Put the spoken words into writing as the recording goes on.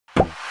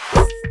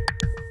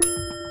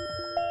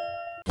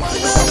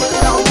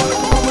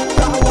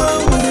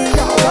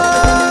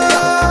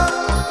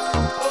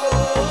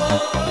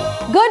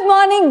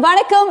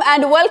Vanakkam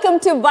and welcome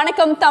to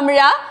Vanakkam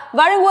Tamizha.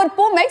 Varungur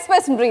Pum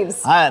Express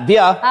Briefs.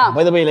 Dia,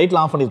 by the way, light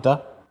off பண்ணிட்டா.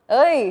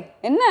 ஏய்,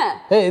 என்ன?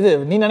 ஏய், இது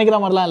நீ நினைக்கிற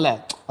மாதிரிலாம் இல்ல.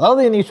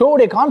 அதாவது நீ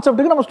ஷோவுடைய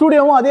கான்செப்ட்டுக்கு நம்ம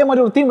ஸ்டுடியோவும் அதே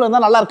மாதிரி ஒரு தீம்ல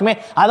இருந்தா நல்லா இருக்குமே.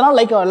 அதனால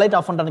லைட்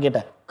ஆஃப் பண்ணிட்டான்னு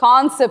கேட்டேன்.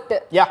 கான்செப்ட்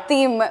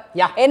தீம்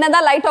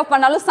என்னதான் லைட் ஆஃப்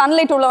பண்ணாலும்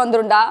சன்லைட் உள்ள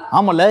வந்துரும்டா.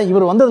 ஆமால,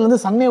 இவர் வந்ததுல இருந்து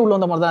சன்னே உள்ள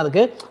வந்த மாதிரி தான்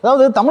இருக்கு.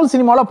 அதாவது தமிழ்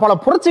சினிமால பல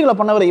புரட்சிகளை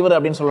பண்ணவர் இவர்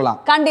அப்படினு சொல்லலாம்.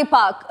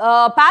 கண்டிப்பா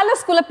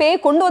பேலஸ்க்குள்ள பேய்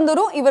கொண்டு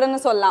வந்தரும் இவர்னு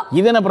சொல்லலாம்.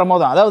 இது என்ன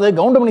பிரமோதம். அதாவது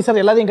கவுண்டமணி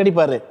சார் எல்லாரையும்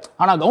கடிப்பாரு.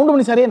 ஆனா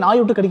கவுண்டமணி சாரே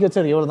நாய் விட்டு கடிக்க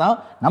வச்சார் இவர்தான்.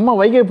 நம்ம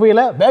வைகை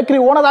புயல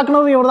பேக்கரி ஓனர்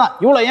ஆக்குனதும் இவர்தான்.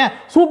 இவ்வளவு ஏன்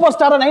சூப்பர்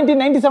ஸ்டார்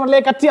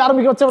 1997ல கட்சி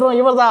ஆரம்பிக்க வச்சவரும்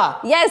இவர்தான்.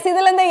 எஸ்,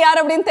 இதுல இருந்து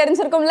யார் அப்படினு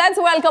தெரிஞ்சிருக்கும்.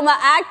 Let's welcome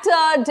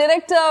actor,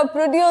 director,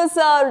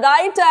 producer,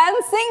 writer and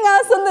singer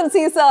Sundar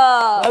sir.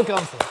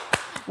 Welcome sir.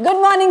 Good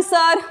morning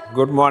sir.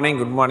 Good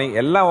morning.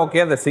 எல்லாம் ஓகே.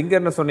 அந்த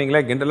சிங்கர்னு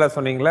சொன்னீங்களா, கிண்டலா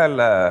சொன்னீங்களா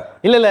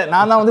இல்ல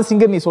நான் தான் வந்து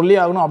சிங்கர் நீ சொல்லி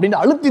ஆகணும்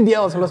அப்படினு அழுத்தி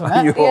தியாவ சொல்ல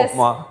சொன்னேன்.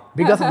 ஐயோமா,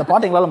 பிகாஸ் அந்த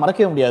பாட்டு எங்களால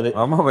மறக்கவே முடியாது.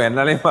 ஆமா,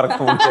 என்னாலயே மறக்க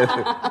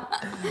முடியாது.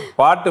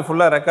 பாட்டு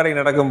ஃபுல்லா ரெக்கார்டிங்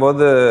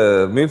நடக்கும்போது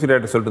மியூசிக்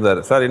டைரக்டர்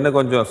சொல்லிட்டு சார் இன்னும்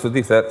கொஞ்சம்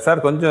சுதி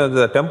சார் கொஞ்சம்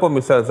டெம்போ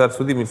மிஸ் ஆகுது சார்,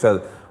 சுதி மிஸ்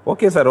ஆகுது.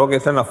 ஓகே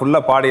சார் நான் ஃபுல்லா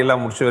பாடி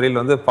எல்லாம் முடிச்சு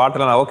வெளியில வந்து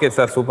பாட்டெல்லாம் ஓகே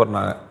சார் சூப்பர்.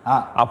 நாங்க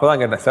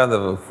அப்பதான் கேட்டேன், சார் அந்த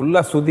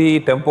ஃபுல்லா சுதி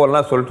டெம்போ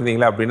எல்லாம் சொல்லிட்டு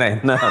இருந்தீங்களா அப்படின்னா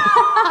என்ன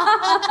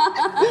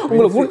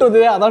உங்களை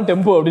கூட்டுறதே அதான்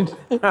டெம்போ அப்படின்னு.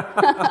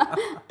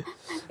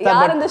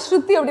 யார் அந்த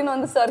ஸ்ருதி அப்படினு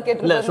வந்து சார்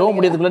கேட்டிருக்காங்க. இல்ல ஷோ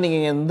முடியதுக்குள்ள நீங்க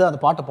இந்த அந்த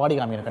பாட்டை பாடி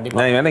காமிங்க கண்டிப்பா.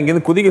 நான் வேணா இங்க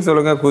இருந்து குதிக்க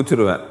சொல்லுங்க,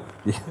 குதிச்சிடுவேன்.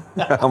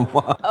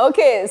 ஆமா.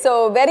 Okay, so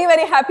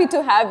very happy to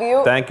have you.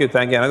 Thank you.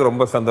 எனக்கு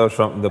ரொம்ப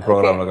சந்தோஷம் இந்த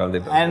ப்ரோகிராம்ல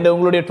கலந்துட்டு. And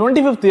உங்களுடைய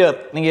 25th இயர்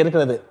நீங்க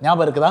இருக்குது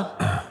ஞாபகம் இருக்குதா?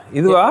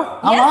 இதுவா?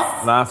 ஆமா,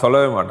 நான்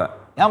சொல்லவே மாட்டேன்.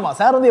 ஆமா,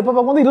 சார் வந்து எப்ப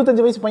பார்க்கும்போது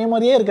 25 வயசு பையன்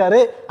மாதிரியே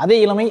இருக்காரு. அதே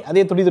இளமை,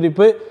 அதே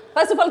துடிதுடிப்பு.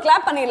 First of all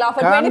clap பண்ணிடலாம்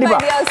for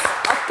 25 years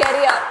of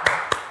career.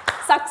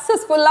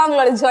 சக்சஸ்ஃபுல்லா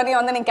உங்களோட ஜர்னி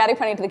வந்து நீங்க கேரி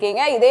பண்ணிட்டு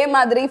இருக்கீங்க. இதே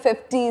மாதிரி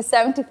 50,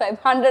 75,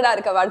 100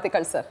 இருக்க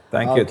வாழ்த்துக்கள் sir.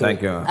 Thank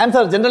you. And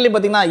sir, generally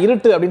பாத்தீங்கன்னா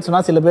இருட்டு அப்படின்னு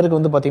சொன்னா சில பேருக்கு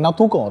வந்து பாத்தீங்கன்னா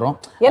தூக்கம் வரும்.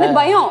 எனக்கு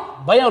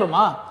பயம்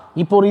வருமா?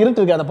 இப்போ ஒரு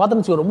இருட்டு இருக்கு, அதை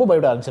பார்த்து ரொம்ப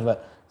பயப்பட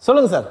ஆரம்பிச்சிருவேன்.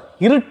 சொல்லுங்க சார்,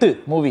 இருட்டு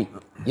மூவி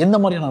எந்த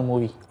மாதிரியான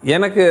மூவி?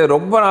 எனக்கு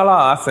ரொம்ப நாளா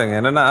ஆசைங்க.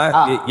 என்னன்னா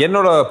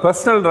என்னோட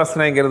பர்சனல்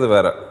ரசனைங்கிறது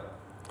வேற.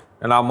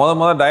 நான்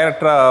முத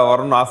டைரக்டரா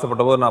வரணும்னு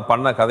ஆசைப்பட்ட போது நான்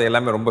பண்ண கதை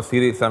எல்லாமே ரொம்ப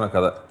சீரியஸான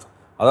கதை.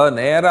 அதாவது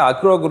நேராக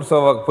அக்ரோ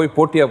குருசோவாக்கு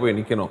போய்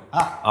நிற்கணும்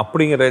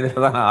அப்படிங்கிற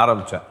ரேஞ்சில் தான் நான்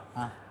ஆரம்பித்தேன்.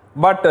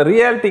 பட்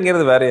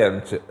ரியாலிட்டிங்கிறது வேறையாக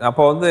இருந்துச்சு.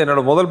 அப்போ வந்து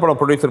என்னோட முதல் படம்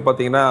ப்ரொடியூசர்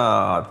பார்த்தீங்கன்னா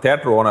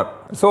தியேட்டர் ஓனர்.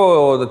 ஸோ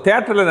இந்த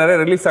தியேட்டரில் நிறைய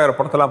ரிலீஸ் ஆகிற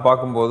படத்தெல்லாம்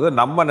பார்க்கும்போது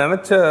நம்ம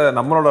நினச்ச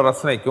நம்மளோட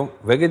ரசனைக்கும்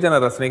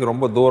வெகுஜன ரசனைக்கும்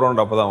ரொம்ப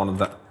தூரம்ன்ற அப்போ தான்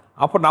உணர்ந்தேன்.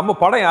 அப்போ நம்ம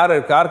படம்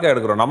யாருக்காக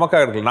எடுக்கிறோம்?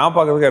 நமக்காக எடுக்கல, நான்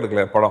பார்க்கறதுக்காக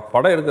எடுக்கல.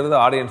 படம்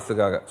எடுக்கிறது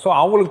ஆடியன்ஸுக்காக. ஸோ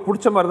அவங்களுக்கு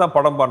பிடிச்ச மாதிரி தான்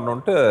படம்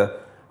பண்ணணுன்ட்டு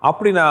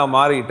அப்படி நான்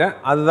மாறிட்டேன்.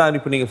 அதுதான்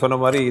இப்போ நீங்கள் சொன்ன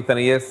மாதிரி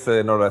இத்தனை இயர்ஸ்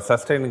என்னோட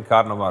சஸ்டைனிங்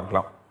காரணமாக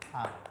இருக்கலாம்.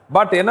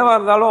 பட் என்னவா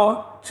இருந்தாலும்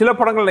சில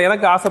படங்கள்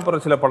எனக்கு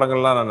ஆசைப்படுற சில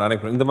படங்கள்லாம் நான்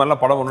நினைப்பேன், இந்த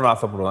மாதிரிலாம் படம் ஒன்றுன்னு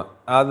ஆசைப்படுவேன்.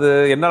 அது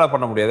என்னால்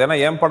பண்ண முடியாது. ஏன்னா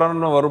என்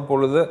படம்னு வரும்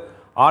பொழுது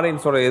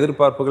ஆடியன்ஸோட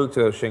எதிர்பார்ப்புகள்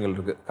சில விஷயங்கள்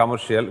இருக்குது.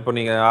 கமர்ஷியல், இப்போ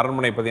நீங்கள்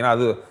அரண்மனை பார்த்தீங்கன்னா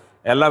அது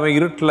எல்லாமே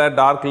இருட்டில்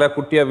டார்க்கில்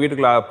குட்டியாக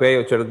வீட்டுக்குள்ள பேயை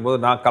வச்சு எடுக்கும்போது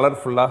நான்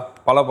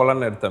கலர்ஃபுல்லாக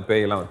பலன்னு எடுத்தேன்.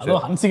 பேயெல்லாம் வச்சு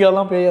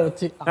ஹன்சிகாலாம் பேயை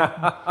வச்சு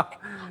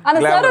அந்த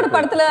சாரோட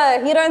படத்துல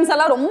ஹீரோயின்ஸ்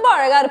எல்லாம் ரொம்ப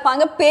அழகா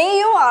இருப்பாங்க,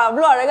 பேயும்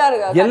அவ்வளோ அழகா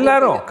இருக்காங்க.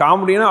 எல்லாரும்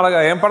காமெடியும்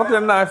அழகா. என் படத்துல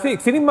என்ன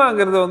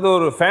சினிமாங்கிறது வந்து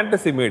ஒரு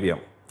ஃபேண்டசி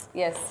மீடியம்.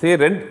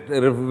 சரி,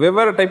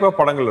 வெவ்வேறு டைப் ஆஃப்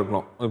படங்கள்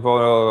இருக்கணும். இப்போ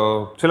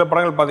சில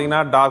படங்கள்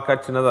பார்த்தீங்கன்னா டார்க்காக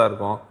சின்னதாக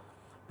இருக்கும்.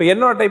 இப்போ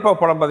என்னோட டைப்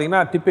ஆஃப் படம்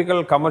பார்த்தீங்கன்னா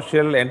டிப்பிக்கல்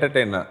கமர்ஷியல்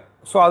என்டர்டெய்னர்.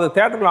 ஸோ அது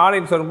தியேட்டரில்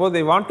ஆடியன்ஸ் வரும்போது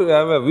they want to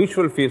have a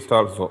visual feast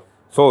also.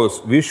 So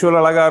visual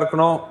அழகாக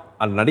இருக்கணும்,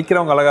 அது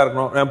நடிக்கிறவங்க அழகாக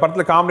இருக்கணும். என்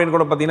படத்தில் காமெடின்னு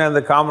கூட பார்த்தீங்கன்னா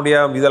இந்த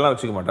காமெடியாக இதெல்லாம்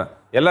வச்சுக்க மாட்டேன்.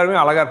 எல்லாருமே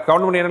அழகாக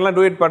கவுண்ட் பண்ணி எல்லாம்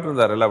டூயட் பாட்டு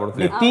இருந்தார் எல்லா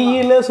படத்துலையும்.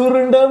 தீயில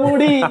சுருண்ட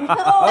முடி.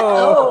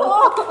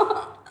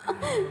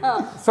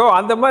 ஸோ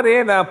அந்த மாதிரி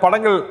நான்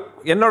படங்கள்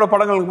என்னோட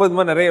படங்களுக்கு போது இது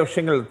மாதிரி நிறைய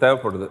விஷயங்கள்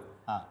தேவைப்படுது.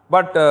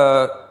 பட்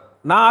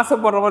நான்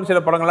ஆசைப்படுற மாதிரி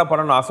சில படங்கள்லாம்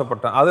பண்ணணும்னு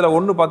ஆசைப்பட்டேன். அதில்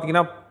ஒன்று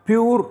பார்த்தீங்கன்னா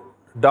பியூர்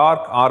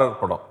டார்க் ஹாரர்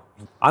படம்.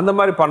 அந்த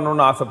மாதிரி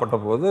பண்ணணும்னு ஆசைப்பட்ட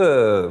போது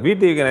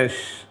விடி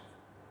கணேஷ்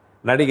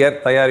நடிகர்,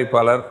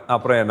 தயாரிப்பாளர்,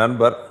 அப்புறம் என்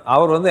நண்பர்,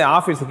 அவர் வந்து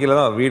ஆஃபீஸு கீழே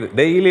தான் வீடு.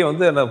 டெய்லி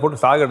வந்து என்னை போட்டு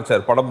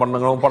சாகடிச்சார், படம்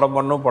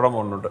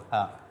பண்ணுன்ட்டு.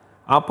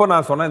 அப்போ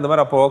நான் சொன்னேன் இந்த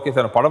மாதிரி, அப்போ ஓகே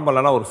சார் படம்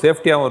பண்ணலன்னா ஒரு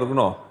சேஃப்டியாகவும்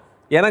இருக்கணும்,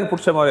 எனக்கு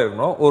பிடிச்ச மாதிரி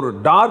இருக்கணும், ஒரு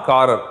டார்க்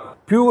ஹாரர்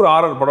பியூர்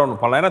ஹாரர் படம் ஒன்று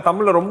பண்ணலாம். ஏன்னா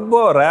தமிழில் ரொம்ப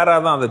ரேராக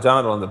தான் அந்த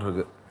ஜானர்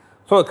வந்துட்டுருக்கு.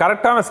 ஸோ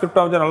கரெக்டான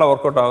ஸ்கிரிப்டாக வந்து நல்லா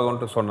ஒர்க் அவுட்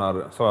ஆகும்ன்ட்டு சொன்னார்.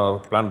 ஸோ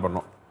பிளான்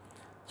பண்ணோம்.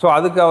 ஸோ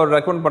அதுக்கு அவர்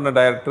ரெக்கமெண்ட் பண்ண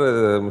டைரக்டர்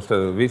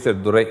மிஸ்டர்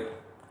விசெட் துரை,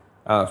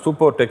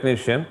 சூப்பர்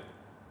டெக்னீஷியன்.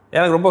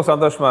 எனக்கு ரொம்ப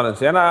சந்தோஷமாக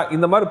இருந்துச்சு. ஏன்னா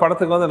இந்த மாதிரி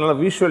படத்துக்கு வந்து நல்ல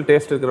விஷுவல்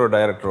டேஸ்ட் இருக்கிற ஒரு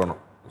டைரக்டர் வேணும்.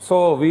 ஸோ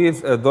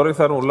துரை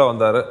சாரும் உள்ளே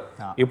வந்தார்.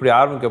 இப்படி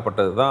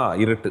ஆரம்பிக்கப்பட்டது தான்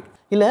இருட்டு.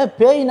 இல்லை,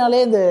 பேயினாலே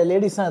இந்த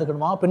லேடிஸ் தான்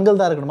இருக்கணுமா, பெண்கள்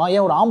தான் இருக்கணுமா?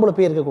 ஏன் ஒரு ஆம்பளை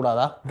பேய்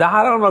இருக்கக்கூடாதா?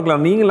 தாராளமாக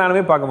இருக்கலாம். நீங்கள்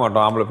நானுமே பார்க்க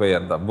மாட்டோம் ஆம்பளை பேயா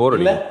இருந்தால், போர்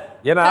இல்லை.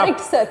 ஏன்னா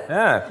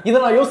இதை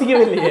நான்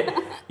யோசிக்கவே இல்லையே.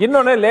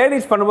 இன்னொன்று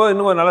லேடிஸ் பண்ணும்போது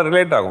இன்னும் நல்லா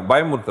ரிலேட் ஆகும்.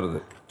 பயமுறுத்துறது,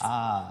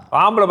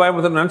 ஆம்பளை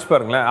பயமுறுத்துறது நினச்சி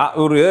பாருங்களேன்.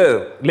 ஒரு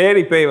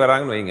லேடி பேய்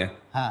வராங்கன்னு வைங்க,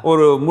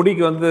 ஒரு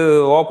முடிக்கு வந்து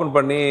ஓப்பன்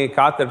பண்ணி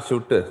காத்தடிச்சு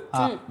விட்டு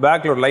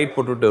பேக்ல ஒரு லைட்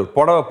போட்டு விட்டு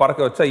புடவை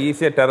பறக்க வச்சா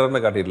ஈஸியாக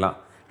டெரர்னு காட்டிடலாம்.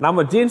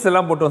 நம்ம ஜீன்ஸ்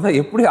எல்லாம் போட்டு வந்தால்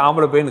எப்படி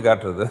ஆம்பளை பேய்னு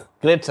காட்டுறது?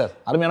 கிரேட் சார்,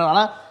 அருமையான.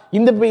 ஆனால்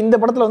இந்த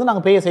படத்துல வந்து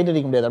நாங்க பேயை சைட்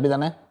அடிக்க முடியாது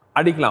அப்படிதானே?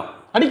 அடிக்கலாம்.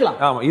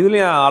 ஆமா,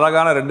 இதுலயும்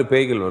அழகான 2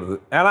 பேய்கள் வருது.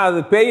 ஏன்னா அது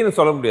பேய்னு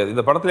சொல்ல முடியாது.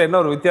 இந்த படத்துல என்ன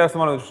ஒரு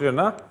வித்தியாசமான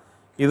விஷயம்னா,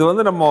 இது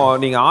வந்து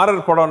நீங்க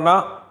ஆரர் படம்னா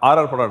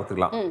ஆரர் படம்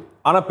எடுத்துக்கலாம்,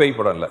 ஆனா பேய்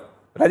படம் இல்ல.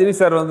 ரஜினி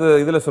சார் வந்து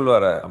இதுல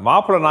சொல்லுவாரு,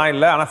 மாப்பிள்ளை நான்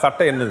இல்ல ஆனா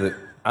சட்டை என்னது,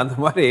 அந்த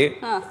மாதிரி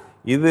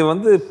இது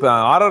வந்து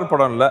ஆரர்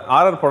படம் இல்ல,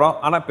 ஆரர் படம்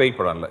ஆனா பேய்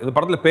படம் இல்ல. இந்த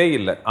படத்துல பேய்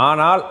இல்லை,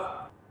 ஆனால்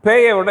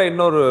பேயை விட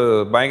இன்னொரு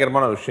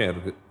பயங்கரமான விஷயம்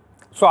இருக்கு.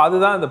 ஸோ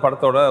அதுதான் இந்த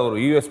படத்தோட ஒரு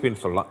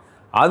யூஎஸ்பின்னு சொல்லலாம்.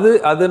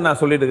 அது நான்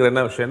சொல்லிட்டு இருக்கிற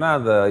என்ன விஷயம்னா,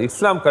 அந்த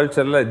இஸ்லாம்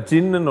கல்ச்சர்ல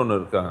ஜின்னு ஒன்று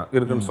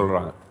இருக்குன்னு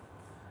சொல்றாங்க.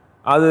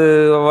 அது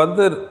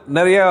வந்து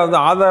நிறைய வந்து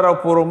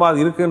ஆதாரபூர்வமாக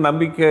அது இருக்குன்னு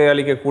நம்பிக்கை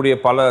அளிக்கக்கூடிய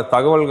பல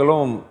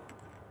தகவல்களும்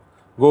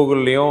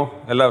கூகுள்லேயும்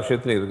எல்லா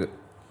விஷயத்துலையும் இருக்குது.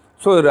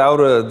 ஸோ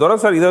அவர்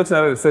துரைசார் இதை வச்சு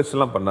நிறைய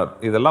ரிசர்ச்லாம் பண்ணார்.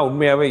 இதெல்லாம்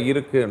உண்மையாகவே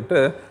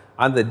இருக்குன்ட்டு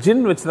அந்த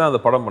ஜின் வச்சு தான்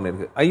அந்த படம்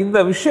பண்ணியிருக்கு. இந்த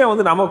விஷயம்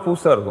வந்து நமக்கு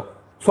புதுசாக இருக்கும்.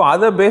 ஸோ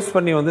அதை பேஸ்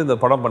பண்ணி வந்து இந்த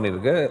படம்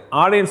பண்ணியிருக்கு.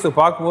 ஆடியன்ஸுக்கு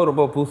பார்க்கும்போது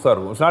ரொம்ப புதுசாக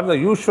இருக்கும். இட்ஸ் நாட் த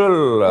யூஷுவல்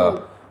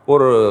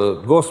ஒரு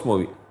கோஸ்ட்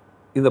மூவி.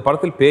 இந்த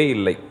படத்தில் பேய்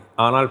இல்லை,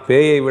 ஆனால்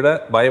பேயை விட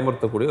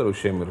பயமுறுத்தக்கூடிய ஒரு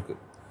விஷயம் இருக்குது.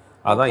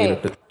 அதான்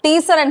இருட்டு.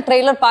 டீசர் அண்ட்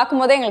ட்ரெய்லர்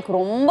பார்க்கும்போதே எங்களுக்கு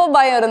ரொம்ப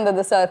பயம்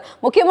இருந்தது சார்.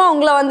 முக்கியமா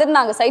உங்களை வந்து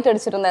நாங்க சைட்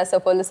அடிச்சிட்டு இருந்தோம்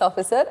சார், போலீஸ்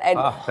ஆஃபீஸர்.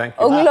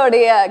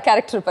 உங்களுடைய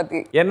கேரக்டர் பத்தி.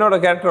 என்னோட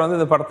கேரக்டர் வந்து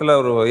இந்த படத்துல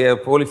ஒரு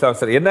போலீஸ்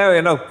ஆஃபீஸர்.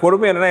 என்ன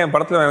கொடுமை என்னன்னா, என்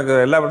படத்துல எனக்கு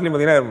எல்லா படத்துலையும்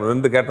பார்த்தீங்கன்னா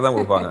 2 கேரக்டர் தான்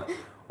கொடுப்பாங்க.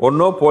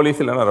 ஒன்னோ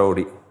போலீஸ் இல்லைன்னா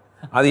ரவுடி.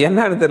 அது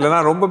என்னன்னு தெரியலனா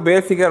ரொம்ப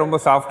பேசிக்கா ரொம்ப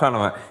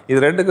சாஃப்டானவன். இது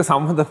 2க்கும்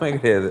சம்மந்தமே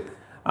கிடையாது,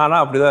 ஆனா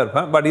அப்படிதான்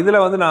இருப்பேன். பட் இதுல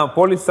வந்து நான்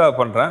போலீஸா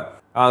பண்றேன்.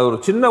 அது ஒரு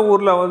சின்ன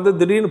ஊர்ல வந்து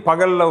திடீர்னு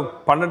பகல்ல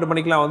 12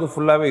 மணிக்கெல்லாம் வந்து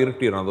ஃபுல்லாவே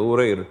இருட்டிடும், அந்த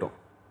ஊரே இருட்டும்.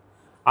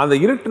 அந்த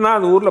இருட்டுனா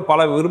அந்த ஊர்ல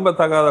பல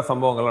விரும்பத்தகாத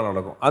சம்பவங்கள்லாம்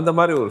நடக்கும். அந்த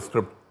மாதிரி ஒரு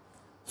ஸ்கிரிப்ட்.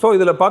 ஸோ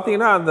இதில்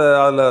பார்த்தீங்கன்னா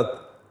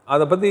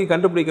அதை பற்றி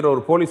கண்டுபிடிக்கிற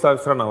ஒரு போலீஸ்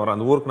ஆஃபீஸராக நான் வரேன்.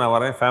 அந்த ஊருக்கு நான்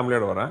வரேன்,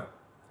 ஃபேமிலியோடு வரேன்.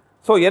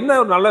 ஸோ என்ன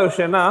ஒரு நல்ல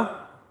விஷயம்னா,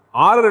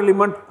 ஆரர்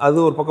எலிமெண்ட் அது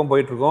ஒரு பக்கம்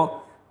போயிட்டுருக்கோம்,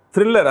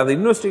 த்ரில்லர் அது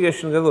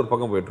இன்வெஸ்டிகேஷனுங்கிறது ஒரு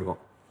பக்கம்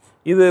போயிட்டுருக்கோம்.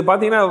 இது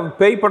பார்த்தீங்கன்னா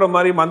பேய் படம்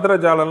மாதிரி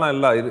மந்திரஜாலம்லாம்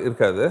எல்லாம்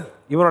இருக்காது.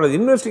 இவனோட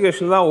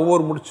இன்வெஸ்டிகேஷன் தான்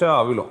ஒவ்வொரு முடிச்சா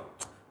அவிலும்.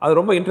 அது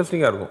ரொம்ப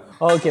இன்ட்ரெஸ்டிங்காக இருக்கும்.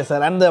 ஓகே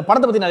சார், அந்த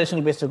படத்தை பற்றி நிறைய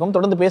விஷயங்கள் பேசியிருக்கோம்,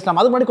 தொடர்ந்து பேசலாம்.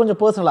 அது முன்னாடி கொஞ்சம்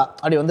பர்சனலாக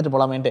அப்படி வந்துட்டு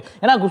போகலாமேன்ட்டு.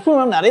 ஏன்னா குஷ்பு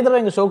மேம் நிறைய தடவை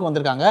எங்கள் ஷோக்கு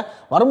வந்திருக்காங்க.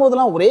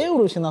 வரும்போதெல்லாம் ஒரே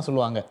ஒரு விஷயம் தான்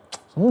சொல்லுவாங்க,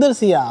 சுந்தர்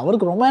சியா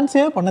அவருக்கு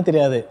ரொமான்ஸே பண்ண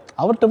தெரியாது,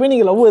 அவர்கிட்ட போய்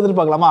நீங்கள் லவ்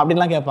எதிர்பார்க்கலாமா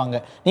அப்படின்லாம் கேட்பாங்க.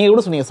 நீங்கள்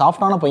கூட சொன்னீங்க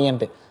சாஃப்டான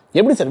பையன்ட்டு.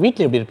 எப்படி சார்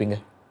வீட்டில் எப்படி இருப்பீங்க?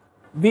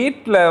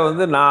 வீட்டில்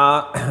வந்து நான்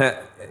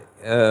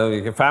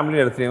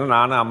ஃபேமிலி எடுத்தீங்கன்னா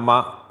நானும் அம்மா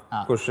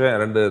குஷ்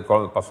 2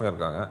 பசங்க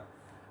இருக்காங்க.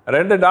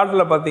 2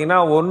 டாட்டரில் பார்த்தீங்கன்னா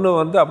ஒன்று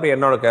வந்து அப்படியே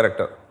என்னோட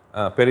கேரக்டர்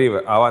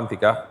பெரியவ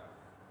அவாந்திகா.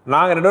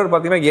 நாங்கள் 2 பேரும்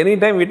பார்த்தீங்கன்னா எனி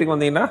டைம் வீட்டுக்கு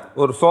வந்தீங்கன்னா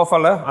ஒரு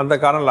சோஃபாவில் அந்த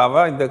காரணம்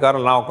அவள், இந்த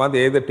காரணம் நான்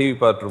உட்காந்து எது டிவி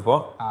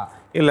பார்த்துட்ருப்போம்,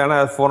 இல்லைன்னா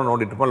ஃபோனை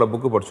நோண்டிட்டு இருப்போம், இல்லை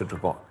புக்கு படிச்சுட்டு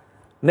இருப்போம்.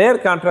 நேர்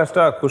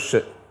கான்ட்ராஸ்டாக குஷ்.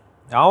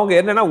 அவங்க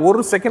என்னென்னா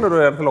ஒரு செகண்ட்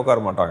ஒரு இடத்துல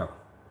உட்கார மாட்டாங்க.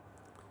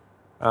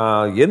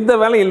 எந்த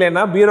வேலையும்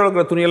இல்லைன்னா பீரோவில்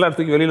இருக்கிற துணியெல்லாம்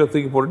தூக்கி வெளியில்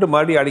தூக்கி போட்டுட்டு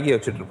மறுபடியும் அடுக்கி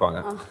வச்சுட்டு இருப்பாங்க.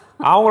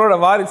 அவங்களோட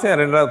வாரிசு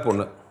என் 2வது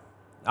பொண்ணு,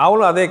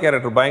 அவளும் அதே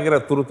கேரக்டர், பயங்கர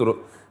துரு.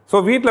 ஸோ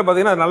வீட்டில்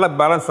பார்த்தீங்கன்னா அது நல்லா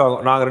பேலன்ஸ்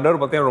ஆகும். நாங்கள் 2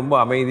 பேரும் பார்த்தீங்கன்னா ரொம்ப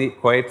அமைதி,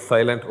 குவைட்,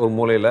 சைலண்ட் ஒரு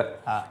மூலையில்.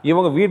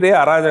 இவங்க வீட்டையே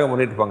அராஜகம்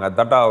பண்ணிட்டு இருப்பாங்க,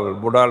 தட்டா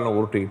புடால்னு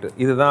உருட்டிக்கிட்டு.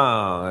 இதுதான்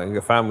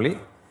எங்கள் ஃபேமிலி.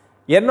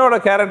 என்னோட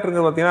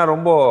கேரக்டருங்க பார்த்தீங்கன்னா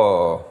ரொம்ப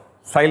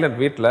சைலண்ட்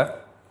வீட்டில்.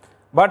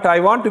 But I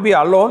want to be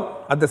alone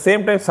at the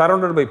same time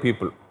surrounded by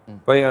people.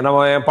 இப்போ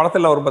நம்ம என்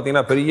படத்தில் வரும்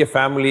பார்த்தீங்கன்னா பெரிய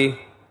ஃபேமிலி,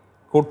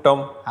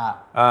 கூட்டம்,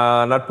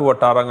 நட்பு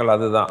வட்டாரங்கள்,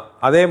 அதுதான்.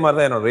 அதே மாதிரி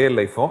தான் என்னோட ரியல்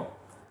லைஃப்பும்.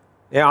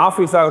 என்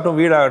ஆஃபீஸ் ஆகட்டும்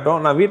வீடாகட்டும்,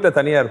 நான் வீட்டில்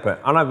தனியாக இருப்பேன்,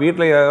 ஆனால்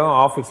வீட்லேயும்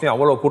ஆஃபீஸ்லேயும்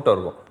அவ்வளோ கூட்டம்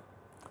இருக்கும்.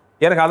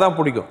 எனக்கு அதான்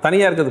பிடிக்கும்.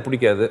 தனியாக இருக்கிறது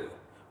பிடிக்காது.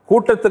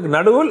 கூட்டத்துக்கு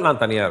நடுவில்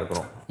நான் தனியாக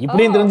இருக்கணும்.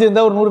 இப்படின்னு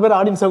தெரிஞ்சிருந்தா ஒரு 100 பேர்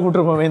ஆடியன்ஸாக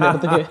கூட்டிருப்போம் இந்த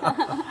இடத்துக்கு.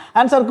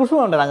 அண்ட் சார்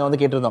குஷ்பு நாங்கள்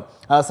வந்து கேட்டிருந்தோம்,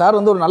 சார்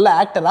வந்து ஒரு நல்ல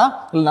ஆக்டரா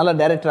இல்லை நல்ல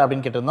டைரக்டர்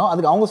அப்படின்னு கேட்டிருந்தோம்.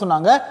 அதுக்கு அவங்க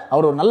சொன்னாங்க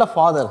அவர் ஒரு நல்ல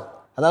ஃபாதர்,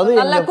 அதாவது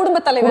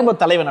குடும்ப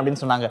தலைவன்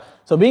அப்படின்னு சொன்னாங்க.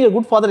 So being a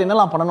good father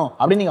என்னெல்லாம் பண்ணணும்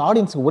அப்படின்னு நீங்கள்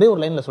ஆடியன்ஸுக்கு ஒரே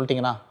ஒரு லைனில்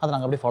சொல்லிட்டீங்கன்னா அதை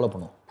நாங்கள் அப்படியே ஃபாலோ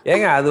பண்ணுவோம்.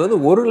 ஏங்க அது வந்து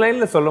ஒரு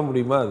லைனில் சொல்ல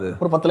முடியுமா? அது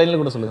ஒரு 10 லைனில்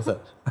கூட சொல்லுங்கள் சார்.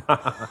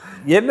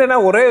 என்னன்னா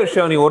ஒரே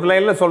விஷயம், நீ ஒரு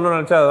லைனில் சொல்லணும்னு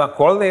நினச்சா அதுதான்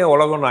குழந்தைங்க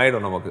உலகம்னு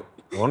ஆகிடும் நமக்கு.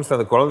 ஒன்ஸ்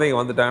அந்த குழந்தைங்க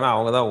வந்துட்டாங்கன்னா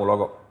அவங்க தான்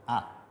உலகம்.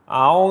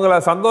 அவங்கள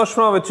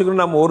சந்தோஷமாக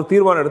வச்சுக்கணும் நம்ம ஒரு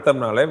தீர்மானம்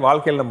எடுத்தோம்னாலே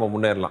வாழ்க்கையில் நம்ம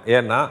முன்னேறலாம்.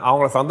 ஏன்னா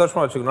அவங்கள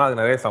சந்தோஷமாக வச்சுக்கணும்,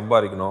 அது நிறைய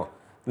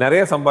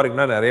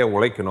சம்பாதிக்கணும், நிறைய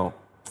உழைக்கணும்.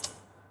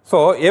 ஸோ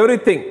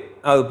எவ்ரிதிங்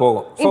அது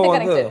போகும். ஸோ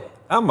வந்து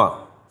ஆமாம்.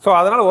 ஸோ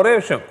அதனால் ஒரே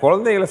விஷயம்,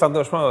 குழந்தைகளை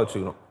சந்தோஷமாக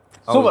வச்சுக்கணும்.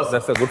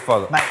 That's a good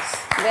father.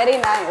 Very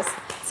nice.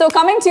 So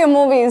coming to your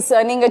movies,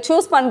 நீங்க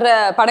சூஸ் பண்ற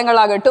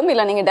படங்களாகட்டும்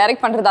இல்ல நீங்க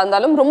டைரக்ட் பண்றதா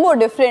இருந்தாலும் ரொம்ப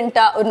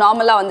டிஃபரெண்டா ஒரு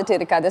நார்மலா வந்துட்டு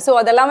இருக்காது. ஸோ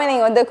அதெல்லாமே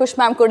நீங்க வந்து குஷ்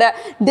மேம் கூட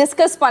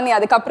டிஸ்கஸ் பண்ணி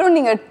அதுக்கப்புறம்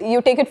நீங்க you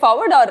take it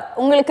forward, R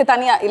உங்களுக்கு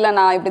தனியா இல்ல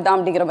நான் இப்படிதான்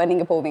அப்படிங்கிற மாதிரி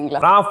நீங்க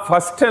போவீங்களா? நான்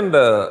first and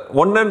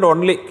one and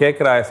only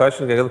கேட்குற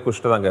சஜஷன் கேட்கறது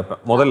குஷ்ட தான்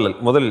கேட்பேன்.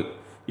 முதல்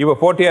இப்போ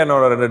போட்டியா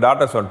என்னோட 2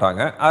 டாட்டர்ஸ்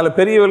வந்துட்டாங்க. அதில்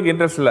பெரியவர்களுக்கு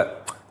இன்ட்ரெஸ்ட் இல்லை,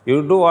 you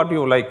two what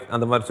you like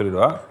அந்த மாதிரி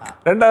சொல்லிடுவா.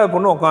 2வது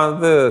பொண்ணு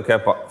உட்காந்து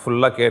கேட்பா,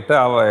 ஃபுல்லாக கேட்டு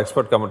அவள்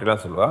எக்ஸ்பர்ட்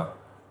கமெண்ட்லாம் சொல்லுவா.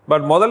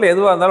 பட் முதல்ல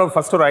எதுவாக இருந்தாலும்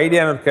ஃபர்ஸ்ட்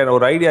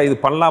ஒரு ஐடியா இது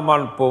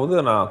பண்ணலாமான்னு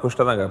போகுது நான்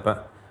குஷ்ட தான் கேட்பேன்.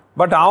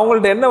 பட்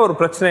அவங்கள்ட்ட என்ன ஒரு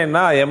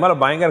பிரச்சனைன்னா, என் மேலே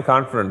பயங்கர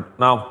கான்ஃபிடென்ட்,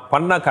 நான்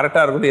பண்ணால்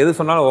கரெக்டாக இருக்கட்டும், எது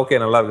சொன்னாலும் ஓகே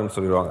நல்லா இருக்குன்னு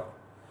சொல்லிடுவாங்க.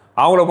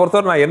 அவங்கள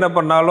பொறுத்தவரை நான் என்ன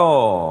பண்ணாலும்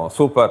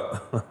சூப்பர்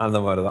அந்த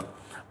மாதிரி தான்.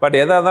 பட்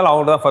எதாக இருந்தாலும்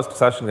அவங்க தான் ஃபர்ஸ்ட்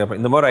சஜஷன் கேட்பேன்.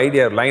 இந்த மாதிரி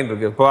ஐடியா லைன்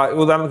இருக்குது. இப்போ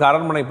உதாரணத்துக்கு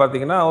அரண்மனை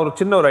பார்த்தீங்கன்னா ஒரு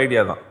சின்ன ஒரு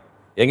ஐடியா தான்.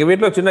 எங்கள்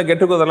வீட்டில் சின்ன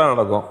கெட்டு கூதெல்லாம்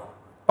நடக்கும்.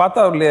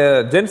 பார்த்தா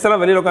ஜென்ட்ஸ்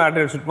எல்லாம் வெளியில் உட்காந்து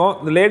ஆர்டர் அடிச்சுருப்போம்.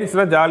 இந்த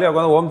லேடிஸ்லாம் ஜாலியாக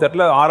உட்காந்து ஹோம்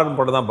தேட்டரில் ஆர்டர்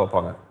படம் தான்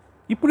பார்ப்பாங்க.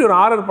 இப்படி ஒரு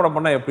ஆர்டர் படம்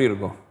பண்ணால் எப்படி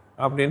இருக்கும்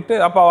அப்படின்ட்டு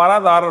அப்போ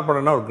வராத ஆர்டர்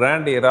படம்னா ஒரு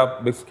கிராண்ட் இயராக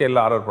பிக்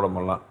ஸ்கேலில் ஆர்டர் படம்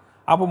பண்ணலாம்.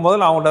 அப்போ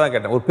முதல்ல அவங்கள்ட்ட தான்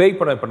கேட்டேன், ஒரு பேய்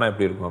படம் எப்படின்னா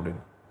எப்படி இருக்கும்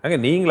அப்படின்னு. அங்கே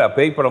நீங்களா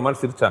பேய் படம் மாதிரி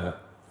சிரிச்சாங்க.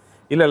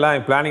 இல்லை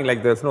பிளானிங்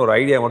லைக் திஸ்னு ஒரு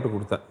ஐடியா மட்டும்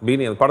கொடுத்தேன்.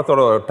 அந்த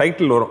படத்தோட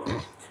டைட்டில் வரும்.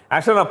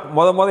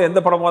 ஆக்சுவலாக நான் எந்த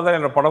படமாக இருந்தாலும்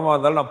என்னோட படமாக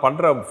இருந்தாலும் நான்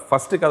பண்ணுற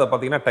ஃபர்ஸ்ட்டு கதை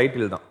பார்த்தீங்கன்னா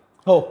டைட்டில் தான்.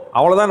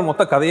 அவ்வளோதான்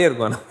மொத்த கதையே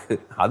இருக்கும் எனக்கு.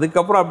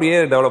 அதுக்கப்புறம் அப்படியே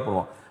டெவலப்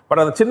பண்ணுவோம்.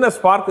 பட் அந்த சின்ன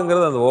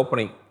ஸ்பார்க்குங்கிறது அந்த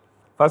ஓப்பனிங்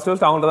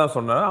ஃபர்ஸ்ட் அவங்கள்ட்ட தான்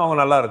சொன்னேன். அவங்க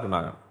நல்லா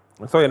இருக்குனாங்க.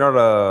 ஸோ என்னோட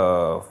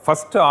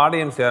ஃபர்ஸ்ட்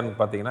ஆடியன்ஸ் யாருன்னு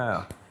பார்த்தீங்கன்னா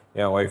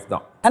என் ஒய்ஃப்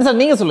தான். அண்ட் சார்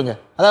நீங்கள் சொல்லுங்கள்,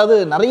 அதாவது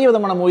நிறைய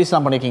விதமான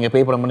மூவிஸ்லாம் பண்ணியிருக்கீங்க.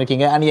 பேய் படம்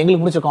பண்ணியிருக்கீங்க, அண்ட்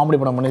எங்களுக்கு பிடிச்ச காமெடி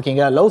படம்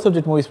பண்ணியிருக்கீங்க, லவ்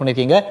சப்ஜெக்ட் மூவிஸ்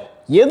பண்ணியிருக்கீங்க.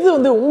 எது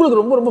உங்களுக்கு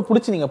ரொம்ப ரொம்ப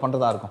பிடிச்சி நீங்கள்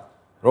பண்ணுறதா இருக்கும்?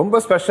 ரொம்ப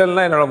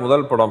ஸ்பெஷல்னா என்னோட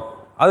முதல் படம்.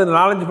 அது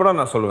 4-5 படம்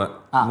நான் சொல்லுவேன்.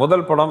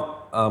 முதல் படம்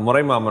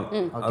முறைமாமன்,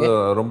 அது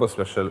ரொம்ப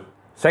ஸ்பெஷல்.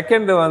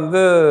 செகண்ட்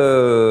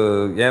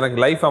எனக்கு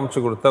லைஃப் அமைச்சு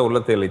கொடுத்த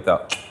உள்ளத்தை அளித்தா,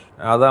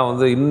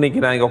 அதான்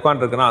இன்னைக்கு நான் இங்கே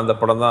உட்காந்துருக்கேன்னா அந்த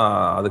படம் தான்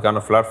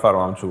அதுக்கான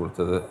பிளாட்ஃபார்ம் அமைச்சு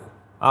கொடுத்தது.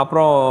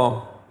 அப்புறம்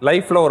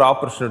லைஃப்பில் ஒரு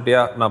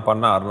ஆப்பர்ச்சுனிட்டியாக நான்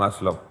பண்ண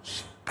அருணாச்சலம்.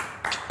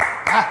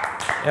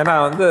 ஏன்னா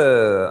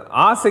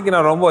ஆசைக்கு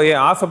நான் ரொம்ப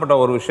ஆசைப்பட்ட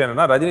ஒரு விஷயம்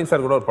என்னென்னா ரஜினி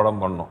சார் கூட ஒரு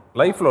படம் பண்ணணும்,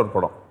 லைஃப்பில் ஒரு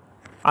படம்.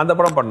 அந்த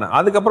படம் பண்ணேன்.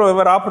 அதுக்கப்புறம்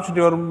வெவ்வேறு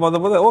ஆப்பர்ச்சுனிட்டி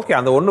வரும்போது ஓகே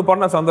அந்த ஒன்று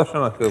பண்ண சந்தோஷம்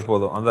எனக்கு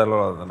போதும். அந்த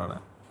அளவில் நான்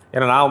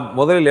ஏன்னா நான்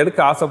முதலில் எடுக்க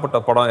ஆசைப்பட்ட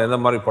படம் எந்த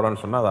மாதிரி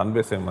படம்னு சொன்னால் அது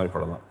அன்பேசியம் மாதிரி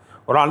படம் தான்.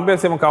 ஒரு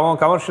அன்பேசியம்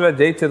கமர்ஷியலாக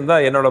ஜெயிச்சிருந்தா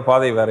என்னோட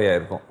பாதை வேறையாக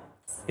இருக்கும்.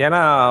 ஏன்னா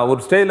ஒரு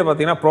ஸ்டேஜில்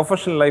பார்த்தீங்கன்னா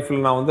ப்ரொஃபஷனல்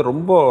லைஃப்பில் நான்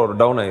ரொம்ப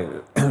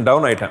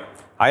டவுன் ஆகிட்டேன்.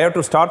 I have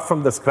to start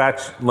from the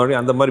scratch.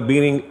 மறுபடியும் அந்த மாதிரி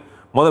பீனிங்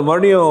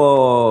மறுபடியும்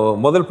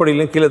முதல்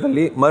படியிலையும் கீழே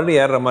தள்ளி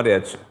மறுபடியும் ஏறுற மாதிரி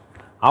ஆச்சு.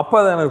 அப்போ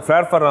அதை எனக்கு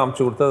பிளாட்ஃபார்ம்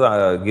அமைச்சு கொடுத்தது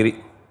கிரி.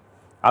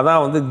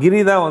 அதான் கிரி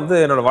தான்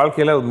என்னோடய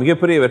வாழ்க்கையில்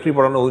மிகப்பெரிய வெற்றி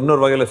படம்னு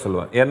இன்னொரு வகையில்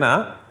சொல்லுவேன். ஏன்னா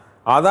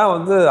அதான்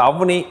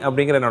அவனி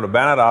அப்படிங்கிற என்னோடய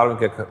பேனர்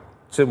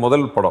ஆரம்பிச்சு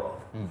முதல் படம்.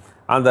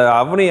 அந்த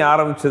அவனி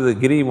ஆரம்பித்தது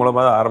கிரி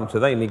மூலமாக தான்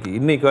ஆரம்பிச்சது தான்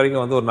இன்னைக்கு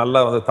வரைக்கும் ஒரு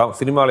நல்ல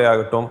சினிமாவிலே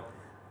ஆகட்டும்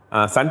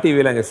சன்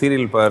டிவியில் எங்கள்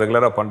சீரியல் இப்போ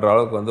ரெகுலராக பண்ணுற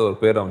அளவுக்கு ஒரு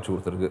பேர் அமைச்சு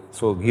கொடுத்துருக்கு.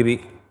 So Giri.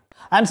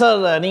 அண்ட் சார்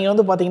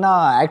நீங்கள் பார்த்தீங்கன்னா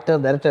ஆக்டர்,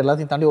 டைரக்டர்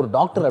எல்லாத்தையும் தாண்டி ஒரு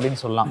டாக்டர் அப்படின்னு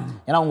சொல்லலாம்.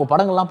 ஏன்னா உங்கள்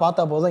படங்கள்லாம்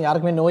பார்த்தா போதும்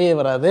யாருக்குமே நோயே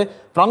வராது.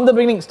 ஃப்ரம் த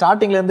பிகினிங்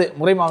ஸ்டார்டிங்லேருந்து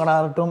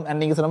முறைமாகனாக இருக்கட்டும், அண்ட்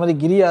நீங்கள் சொன்ன மாதிரி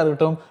கிரியாக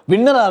இருக்கட்டும்,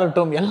 வின்னராக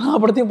இருக்கட்டும், எல்லா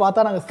படத்தையும்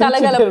பார்த்தா நாங்கள்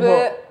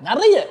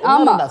நிறைய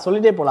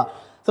சொல்லிட்டே போகலாம்.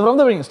 ஸோ ஃப்ரம்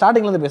த பிகினிங்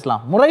ஸ்டார்டிங்லேருந்து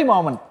பேசலாம்.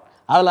 முறைமாமன்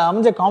அதில்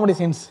அமைஞ்ச காமெடி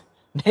சீன்ஸ்,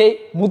 டேய்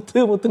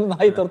முத்துன்னு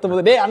நாய் துரத்தும்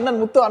போது டேய்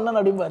அண்ணன் முத்து அண்ணன்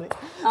அப்படிம்பாரு.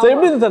 ஸோ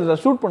எப்படி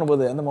சார் ஷூட்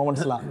பண்ணும்போது அந்த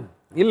மொமெண்ட்ஸ்லாம்?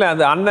 இல்லை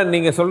அந்த அண்ணன்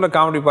நீங்கள் சொல்கிற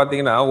காமெடி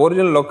பார்த்தீங்கன்னா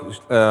ஒரிஜினல்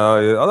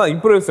அதான்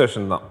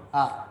இம்ப்ரூவைசேஷன் தான்.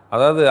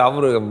 அதாவது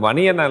அவர்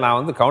மணியண்ணை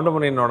நான்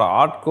கவுண்டமணியனோட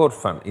ஆர்ட் கோர்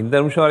ஃபேன். இந்த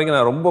நிமிஷம் வரைக்கும்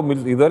நான் ரொம்ப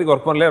இது வரைக்கும்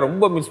ஒர்க் பண்ணல,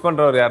 ரொம்ப மிஸ்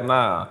பண்ணுறவர் யாருன்னா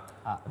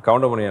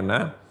கவுண்டமணி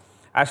அண்ணன்.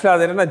 ஆக்சுவலாக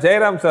அது என்னென்னா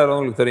ஜெயராம் சார்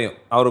உங்களுக்கு தெரியும்,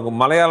 அவருக்கு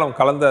மலையாளம்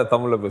கலந்த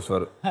தமிழில்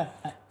பேசுவார்.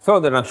 ஸோ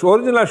அதை நான்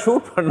ஒரிஜினலாக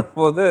ஷூட்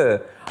பண்ணும்போது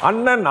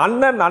அண்ணன்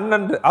அண்ணன்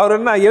அண்ணன் அவர்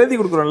என்ன எழுதி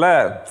கொடுக்குறோம்ல,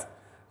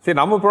 சரி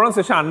நம்ம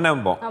ப்ரொனன்சியேஷன்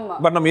அண்ணன்போம்,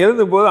 பட் நம்ம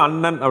எழுதும் போது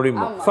அண்ணன்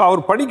அப்படிம்போம். ஸோ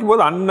அவர் படிக்கும்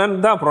போது அண்ணன்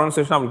தான்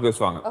ப்ரொனன்சியேஷன் அப்படி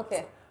பேசுவாங்க.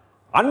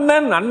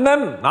 அண்ணன்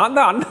அண்ணன் நான்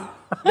தான் அண்ணன்,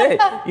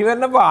 இவன்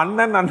என்னப்பா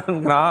அண்ணன்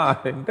அண்ணன்கிறான்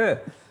அப்படின்ட்டு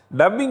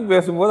டப்பிங்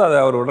பேசும்போது அது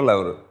அவர் விடலை.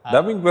 அவர்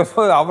டப்பிங்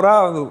பேசும்போது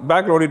அவராக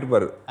பேக்கில் ஓடிட்டு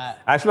இருப்பாரு.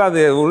 ஆக்சுவலாக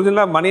அது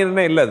ஒரிஜினலாக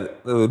மணியனே இல்லை,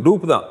 அது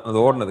டூப் தான் அது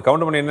ஓடினது.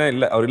 கவுண்டர் மணியனே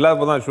இல்லை, அவர்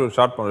இல்லாத தான்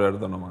ஷார்ட் பண்ண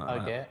எடுத்தோம்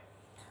நம்ம.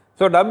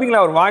 ஸோ டப்பிங்கில்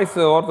அவர் வாய்ஸ்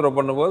ஓவர்த்ரோ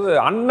பண்ணும்போது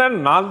அண்ணன்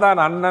நான்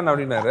தான் அண்ணன்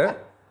அப்படின்னாரு.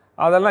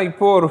 அதெல்லாம்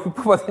இப்போ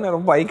பார்த்தீங்கன்னா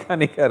ரொம்ப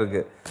ஐகானிக்காக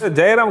இருக்குது.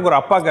 ஜெயராமுக்கு ஒரு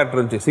அப்பா கேரக்டர்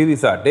இருந்துச்சு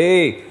சீரியஸாக,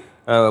 டேய்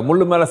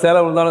முள்ளு மேலே சேலை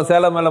விழுந்தாலும்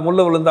சேலை மேலே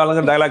முள்ளு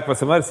விழுந்தாலும் டைலாக்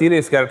பேசுகிற மாதிரி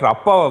சீரியஸ் கேரக்டர்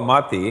அப்பாவை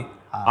மாற்றி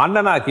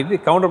அண்ணனாக்கிட்டு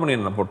கவுண்டர் பண்ணி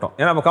என்ன போட்டோம்.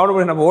 ஏன்னா நம்ம கவுண்டர்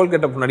பண்ணி நம்ம ஓல்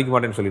கெட்டப் நடிக்க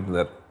மாட்டேன்னு சொல்லிட்டு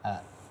இருந்தார்.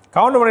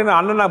 கவுண்டர் பண்ணி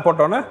அண்ணனா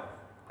போட்டோன்னே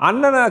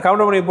அண்ணனை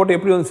கவுண்டர் பண்ணி போட்டு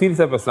எப்படி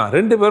சீரியஸாக பேசலாம்,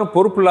 2 பேரும்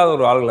பொறுப்பு இல்லாத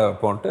ஒரு ஆளுகளை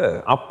போன்ட்டு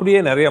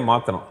அப்படியே நிறைய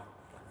மாற்றணும்.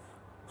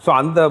 ஸோ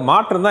அந்த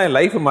மாற்றம் தான் என்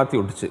லைஃப்பை மாற்றி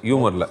விட்டுச்சு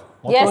ஹியூமரில்.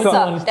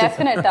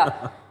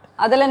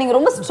 அதில் நீங்கள்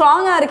ரொம்ப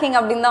ஸ்ட்ராங்காக இருக்கீங்க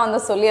அப்படின்னு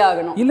தான் சொல்லி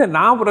ஆகணும். இல்லை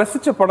நான்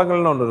ரசித்த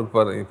படங்கள்னு ஒன்று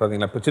இருப்பார்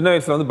பார்த்தீங்களா. இப்போ சின்ன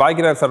வயசில்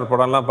பாக்யராஜ் சார்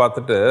படம்லாம்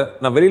பார்த்துட்டு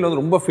நான்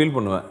வெளியில் ரொம்ப ஃபீல்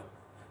பண்ணுவேன்.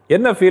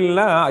 என்ன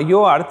ஃபீல்னா, ஐயோ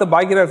அடுத்த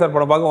பாக்யராஜ் சார்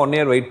படம் பார்க்க 1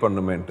 year வெயிட்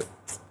பண்ணுமேன்ட்டு.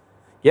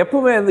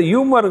 எப்பவுமே அந்த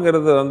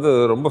ஹியூமருங்கிறது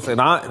ரொம்ப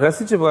நான்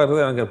ரசிச்சு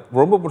பார்க்கறது எனக்கு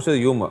ரொம்ப பிடிச்சது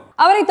ஹியூமர்.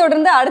 அவரை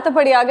தொடர்ந்து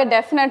அடுத்தபடியாக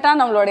டெஃபினட்டா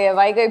நம்மளுடைய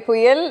வைகை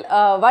புயல்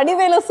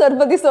வடிவேலு சார்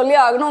பத்தி சொல்லி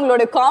ஆகணும்.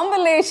 உங்களுடைய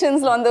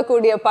காம்பினேஷன்ஸ்ல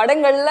வந்தக்கூடிய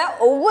படங்கள்ல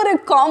ஒவ்வொரு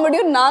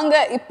காமெடியும்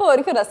நாங்க இப்போ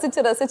வரைக்கும்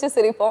ரசிச்சு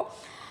சிரிப்போம்.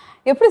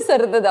 எப்படி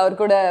சார் இருந்தது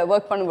அவர் கூட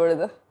ஒர்க்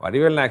பண்ணும்பொழுது?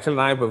 வடிவேல் ஆக்சுவல்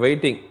நான் இப்போ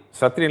வெயிட்டிங்.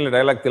 சத்ரியன்ல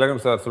டைலாக்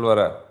திலகம் சார்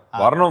சொல்லுவார்,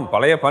 வரணும்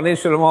பழைய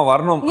பன்னீர்செல்வமா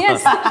வரணும்.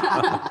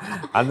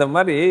 அந்த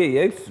மாதிரி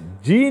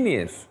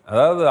ஜீனியஸ்.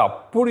 அதாவது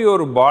அப்படி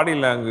ஒரு பாடி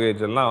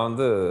லாங்குவேஜ் எல்லாம்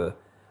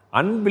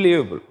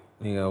அன்பிலீவபிள்.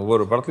 நீங்கள்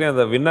ஒவ்வொரு படத்துலையும்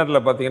அந்த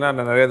வின்னரில் பார்த்தீங்கன்னா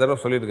நான் நிறைய தடவை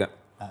சொல்லியிருக்கேன்,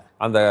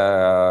 அந்த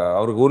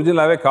அவருக்கு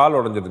ஒரிஜினலாகவே கால்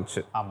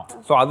உடஞ்சிருந்துச்சு.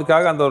 ஸோ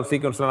அதுக்காக அந்த ஒரு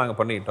சீக்வன்ஸ்லாம் நாங்கள்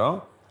பண்ணிக்கிட்டோம்.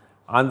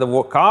 அந்த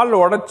கால்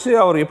உடச்சி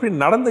அவர் எப்படி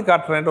நடந்து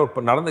காட்டுறேன்ட்டு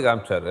ஒரு நடந்து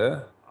காமிச்சார்.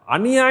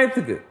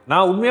 அநியாயத்துக்கு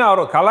நான் உண்மையாக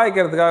அவரை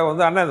கலாய்க்கிறதுக்காக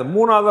வந்து அண்ணா இந்த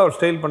 3ஆவதாக ஒரு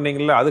ஸ்டைல்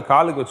பண்ணீங்கல்ல அது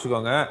காலுக்கு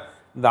வச்சுக்கோங்க,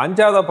 இந்த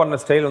 5ஆவதாக பண்ண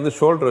ஸ்டைல் வந்து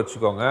ஷோல்டர்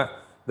வச்சுக்கோங்க,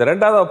 இந்த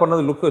 2ஆவதாக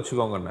பண்ணது லுக்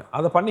வச்சுக்கோங்கன்னு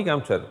அதை பண்ணி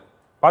காமிச்சாரு.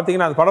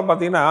 பார்த்தீங்கன்னா அந்த படம்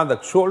பார்த்தீங்கன்னா அந்த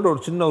ஷோல்டர்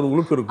ஒரு சின்ன ஒரு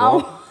உழுக்கு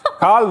இருக்கும்,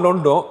 கால்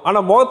நொண்டும்,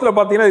 ஆனால் முகத்தில்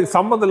பார்த்தீங்கன்னா இது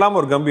சம்மந்தம் இல்லாமல்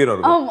ஒரு கம்பீரம்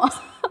இருக்கும்.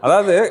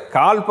 அதாவது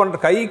கால் பண்ணுற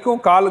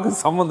கைக்கும் காலுக்கும்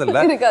சம்மந்தம்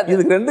இல்லை,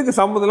 இதுக்கு ரெண்டுக்கு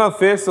சம்மந்தம் இல்லாமல்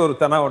ஃபேஸ் ஒரு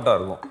தெனாவட்டா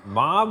இருக்கும்.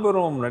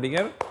 மாபெரும்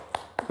நடிகர்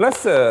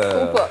ப்ளஸ்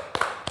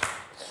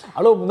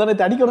ஹலோ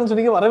முந்தானத்தை அடிக்கணும்னு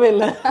சொன்னீங்க, வரவே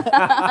இல்லை.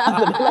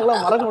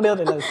 மறக்க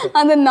முடியாது.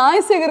 அந்த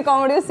நாய் சேகர்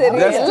காமெடியும் சரி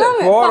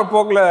போற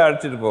போக்கில்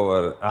அடிச்சுட்டு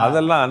போவார்.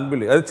 அதெல்லாம்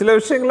அன்பிலி. அது சில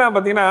விஷயங்கள்லாம்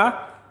பார்த்தீங்கன்னா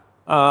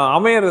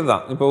அமையறது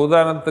தான். இப்போ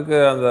உதாரணத்துக்கு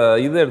அந்த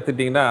இது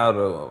எடுத்துட்டிங்கன்னா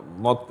ஒரு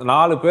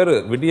 4 பேர்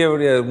விடிய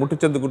விடிய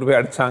முட்டுச்சந்து கூட்டு போய்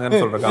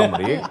அடிச்சாங்கன்னு சொல்ற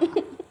காமெடி.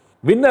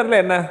 வின்னர்ல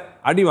என்ன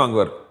அடி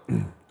வாங்குவார்.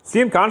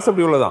 சீன்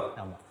கான்செப்ட் இவ்வளோதான்.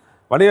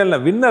 வடிவேல்ல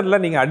வின்னர்ல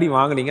நீங்க அடி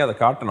வாங்குனீங்க, அதை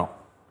காட்டணும்,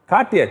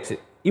 காட்டியாச்சு.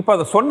 இப்போ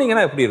அதை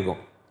சொன்னீங்கன்னா எப்படி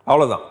இருக்கும்?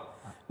 அவ்வளோதான்.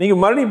 நீங்க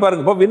மறுபடியும்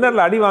பாருங்க, இப்போ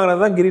வின்னர்ல அடி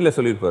வாங்கினது தான் கிரியில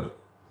சொல்லியிருப்பாரு,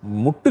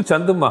 முட்டு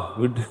சந்துமா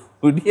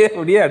விடிய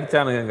விடிய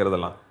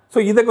அடிச்சானுங்கிறதெல்லாம். ஸோ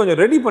இதை கொஞ்சம்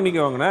ரெடி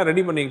பண்ணிக்கோங்கண்ணா.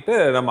 ரெடி பண்ணிக்கிட்டு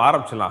நம்ம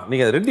ஆரம்பிச்சிடலாம்.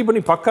 நீங்கள் அதை ரெடி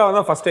பண்ணி பக்காவாக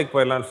தான் ஃபர்ஸ்ட் டேக்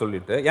போயிடலாம்னு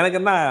சொல்லிட்டு எனக்கு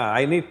என்ன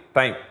ஐ நீட்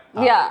டைம்,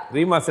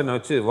 ரீமாசனை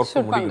வச்சு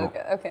ஒர்க் முடிக்கணும்.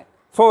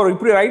 ஸோ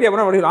இப்படி ஐடியா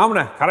பண்ண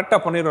ஆமாண்ணே கரெக்டாக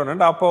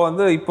பண்ணிடுவோம். அப்போ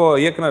வந்து இப்போ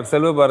இயக்குனர்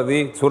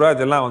செல்வபாரதி,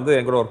 சுராஜ் எல்லாம் வந்து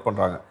எங்கூட ஒர்க்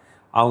பண்ணுறாங்க.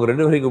 அவங்க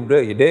 2 வரைக்கும்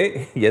கூப்பிட்டு இதே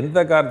எந்த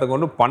காரணத்தை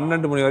கொண்டு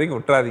 12 மணி வரைக்கும்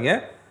விட்டுறாதீங்க,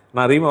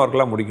 நான் ரீமா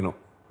ஒர்க்கெலாம் முடிக்கணும்.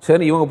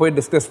 சரி இவங்க போய்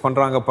டிஸ்கஸ்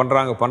பண்ணுறாங்க.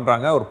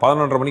 ஒரு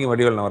 11:30 மணிக்கு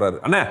வடிவேல் வராரு.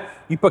 அண்ணா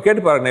இப்போ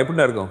கேட்டு பாருங்கண்ணா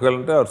எப்படின்னா இருக்கும்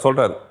கேள்விட்டு அவர்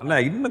சொல்கிறார், அண்ணா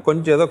இன்னும்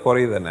கொஞ்சம் ஏதோ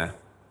குறையுது அண்ணே,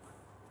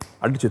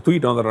 அடிச்சு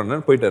தூக்கிட்டு வந்துடுறேன்னு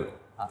போயிட்டார்.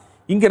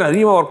 இங்கே நான்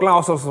ரீமா ஒர்க்லாம்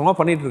அவசரமாக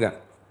பண்ணிட்டு இருக்கேன்.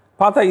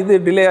 பார்த்தா இது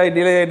டிலே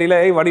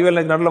ஆகி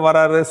வடிவேல் நடுவில்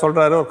வராரு,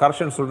 சொல்கிறாரு, ஒரு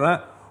கரெக்ஷன் சொல்கிறேன்.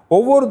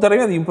 ஒவ்வொரு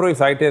தடவையும் அது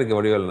இம்ப்ரூவைஸ் ஆகிட்டே இருக்குது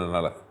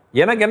வடிவேல்னால.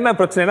 எனக்கு என்ன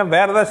பிரச்சனைனா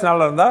வேறு ஏதாச்சும்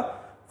நாளில் இருந்தால்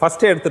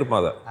ஃபஸ்ட்டே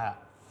எடுத்துருப்போம் அதை.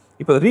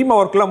 இப்போ ரீமா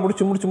ஒர்க்லாம்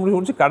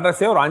முடிச்சு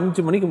கடைசியாக ஒரு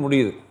 5 மணிக்கு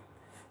முடியுது.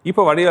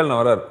 இப்போ வடிவேல்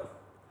வராரு,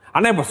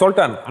 அண்ணா இப்போ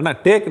சொல்லிட்டான், அண்ணா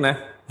டேக்குண்ணே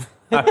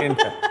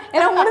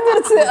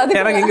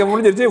எனக்கு இங்கே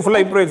முடிஞ்சிருச்சு,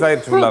 ஃபுல்லாக இம்ப்ரூவைஸ்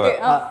ஆயிடுச்சு ஃபுல்லாகவே.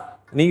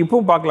 நீங்கள்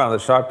இப்பவும் பார்க்கலாம் அந்த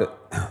short.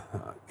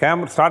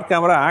 Start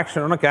camera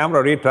action camera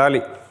அப்படியே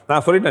ட்ராலி.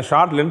 நான் சொல்லிட்டேன்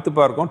ஷார்ட்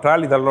லென்த்துப்பாக இருக்கும்,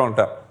 ட்ராலி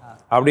தள்ளுறோன்ட்டேன்.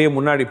 அப்படியே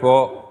முன்னாடி போ,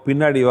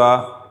 பின்னாடி வா,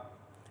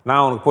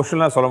 நான் உனக்கு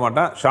பொசிஷன்லாம் சொல்ல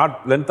மாட்டேன், ஷார்ட்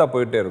லென்த்தாக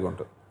போயிட்டே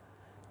இருக்கும்ட்டு.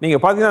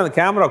 நீங்கள் பார்த்தீங்கன்னா அந்த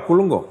கேமரா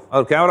குலுங்கும்.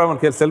 அவர்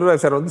கேமராமேன்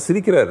செல்வராஜ் சார் வந்து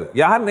சிரிக்கிறாரு.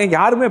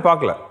 யாருமே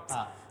பார்க்கல.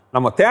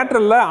 நம்ம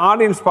தேட்டரில்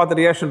ஆடியன்ஸ் பார்த்த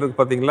ரியாக்ஷன் இருக்குது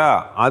பார்த்தீங்களா,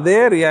 அதே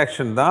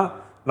ரியாக்ஷன் தான்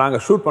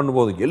நாங்கள் ஷூட்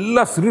பண்ணும்போது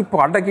எல்லாம் சிரிப்பு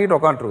அடக்கிட்டு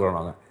உட்காந்துருக்குறோம்.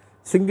 நாங்கள்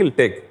சிங்கிள்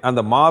டேக்,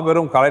 அந்த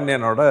மாபெரும்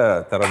கலைஞனோட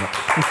திறமை.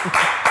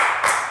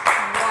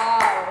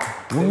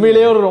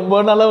 உண்மையிலேயே ஒரு ரொம்ப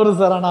நல்ல ஒரு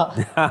சரணா.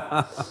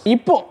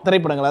 இப்போ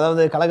திரைப்படங்கள்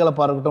அதாவது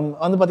கலகலப்பாக இருக்கட்டும்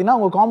வந்து பார்த்தீங்கன்னா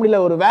உங்கள்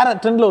காமெடியில் ஒரு வேற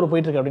ட்ரெண்டில் ஒரு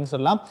போயிட்டு இருக்கு அப்படின்னு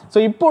சொல்லலாம். ஸோ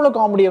இப்போ உள்ள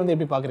காமெடியை வந்து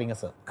எப்படி பார்க்குறீங்க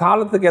சார்?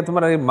 காலத்துக்கு ஏற்ற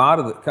மாதிரி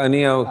மாறுது.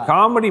 நீங்கள்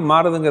காமெடி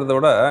மாறுதுங்கிறத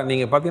விட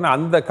நீங்கள் பார்த்தீங்கன்னா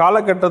அந்த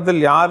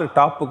காலகட்டத்தில் யார்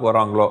டாப்புக்கு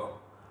வராங்களோ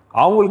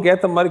அவங்களுக்கு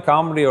ஏற்ற மாதிரி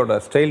காமெடியோட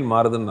ஸ்டைல்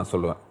மாறுதுன்னு நான்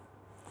சொல்லுவேன்.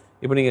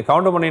 இப்போ நீங்கள்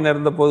கவுண்டமணியில்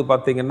இருந்தபோது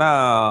பார்த்தீங்கன்னா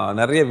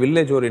நிறைய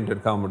வில்லேஜ்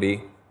ஓரியன்ட் காமெடி,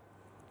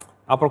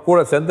 அப்புறம் கூட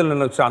செந்தில்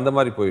நினைச்சு அந்த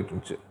மாதிரி போயிட்டு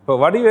இருந்துச்சு. இப்போ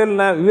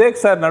வடிவேல்னா விவேக்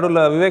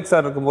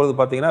சார் இருக்கும்போது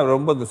பார்த்தீங்கன்னா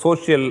ரொம்ப இந்த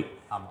சோஷியல்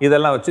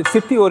இதெல்லாம் வச்சு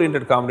சிட்டி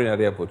ஓரியன்ட் காமெடி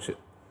நிறையா போச்சு.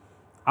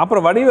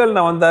 அப்புறம்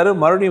வடிவேல்னா வந்தார்,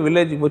 மறுபடியும்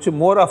வில்லேஜுக்கு போச்சு,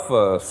 மோர் ஆஃப்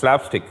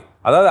ஸ்லாப்ஸ்டிக்.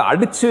 அதாவது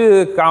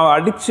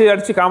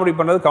அடிச்சு காமெடி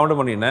பண்ணது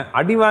கவுண்டமணின்னு,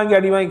 அடி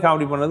வாங்கி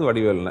காமெடி பண்ணது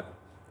வடிவேல்னு.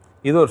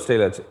 இது ஒரு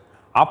ஸ்டைல் ஆச்சு.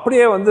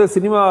 அப்படியே வந்து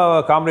சினிமா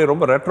காமெடி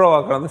ரொம்ப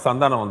ரெட்ரோவாக்குறது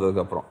சந்தானம்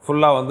வந்ததுக்கப்புறம்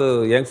ஃபுல்லாக வந்து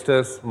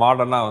யங்ஸ்டர்ஸ்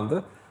மாடர்னாக வந்து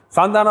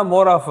சந்தானம்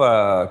மோர் ஆஃப்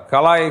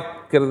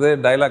கலாய்க்கிறது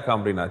டைலாக்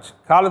காமெடினாச்சு.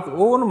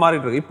 காலத்துக்கு ஒவ்வொன்றும்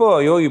மாறிட்டு இருக்கு. இப்போ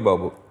யோகி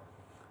பாபு,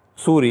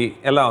 சூரி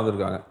எல்லாம்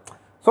வந்திருக்காங்க.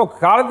 ஸோ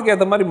காலத்துக்கு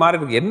ஏற்ற மாதிரி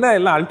மாறிட்டு இருக்கு. என்ன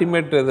எல்லாம்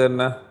அல்டிமேட் இது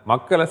என்ன,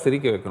 மக்களை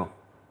சிரிக்க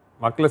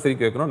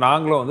வைக்கணும்,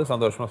 நாங்களும் வந்து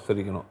சந்தோஷமா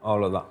சிரிக்கணும்,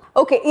 அவ்வளவுதான்.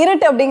 ஓகே,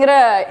 இருட்டு அப்படிங்கிற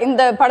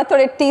இந்த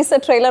படத்தோட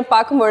டீசர் ட்ரெய்லர்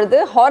பார்க்கும்பொழுது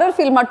ஹாரர்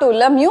ஃபீல் மட்டும்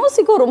இல்ல,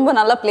 மியூசிக்கும் ரொம்ப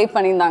நல்லா ப்ளே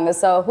பண்ணியிருந்தாங்க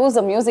sir. Who is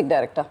the music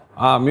director?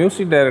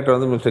 Music director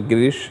வந்து மிஸ்டர்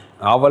கிரீஷ்.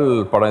 அவல்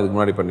படம் இதுக்கு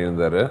முன்னாடி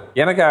பண்ணியிருந்தாரு.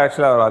 எனக்கு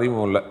ஆக்சுவலாக அவர்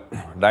அறிமுகம் இல்லை,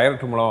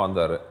 டைரக்டர் மூலமாக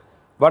வந்தார்.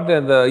 பட்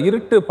இந்த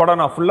இருட்டு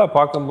படம் நான் ஃபுல்லாக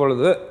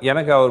பார்க்கும்பொழுது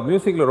எனக்கு அவர்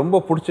மியூசிக்கில்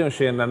ரொம்ப பிடிச்ச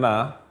விஷயம் என்னென்னா,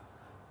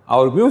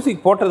 அவர்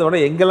மியூசிக் போட்டதை விட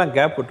எங்கெல்லாம்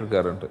கேப்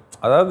விட்டுருக்காருன்ட்டு.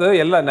 அதாவது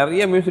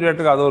நிறைய மியூசிக்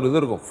டேரக்டருக்கு அது ஒரு இது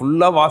இருக்கும்,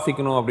 ஃபுல்லாக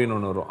வாசிக்கணும் அப்படின்னு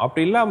ஒன்று வரும்.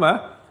 அப்படி இல்லாமல்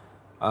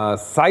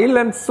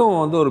சைலன்ஸும்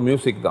வந்து ஒரு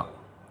மியூசிக் தான்.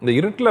 இந்த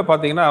இருட்டில்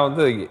பார்த்தீங்கன்னா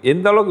வந்து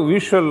எந்த அளவுக்கு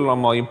விஷுவல்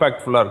நம்ம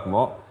இம்பேக்ட்ஃபுல்லாக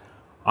இருக்குமோ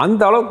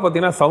அந்த அளவுக்கு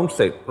பார்த்தீங்கன்னா சவுண்ட்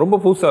சைட்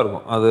ரொம்ப புதுசாக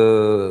இருக்கும். அது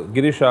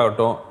கிரீஷ்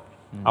ஆகட்டும்,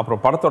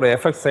 அப்புறம் படத்தோட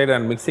எஃபெக்ட் சைடு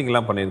அண்ட்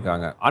மிக்சிங்லாம்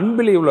பண்ணியிருக்காங்க,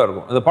 அன்பிலீவபிளாக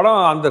இருக்கும். அந்த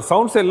படம் அந்த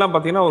சவுண்ட் சைட்லாம்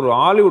பார்த்தீங்கன்னா ஒரு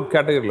ஹாலிவுட்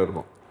கேட்டகரியில்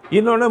இருக்கும்.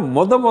 இன்னொன்று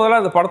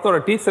முதல்ல அந்த படத்தோட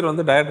டீசர்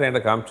வந்து டைரக்டர்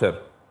என்கிட்ட காமிச்சார்.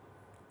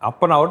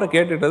 அப்போ நான் அவர்கிட்ட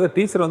கேட்டுக்கிட்டது,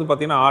 டீசர் வந்து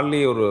பார்த்தீங்கன்னா ஆன்லி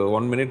ஒரு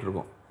 1 மினிட்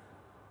இருக்கும்.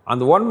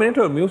 அந்த 1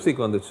 மினிட்ல ஒரு மியூசிக்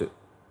வந்துச்சு.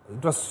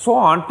 It was so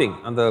haunting.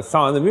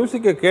 அந்த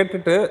மியூசிக்கை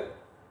கேட்டுட்டு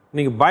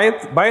நீங்கள்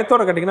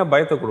பயத்தோடு கேட்டிங்கன்னா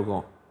பயத்தை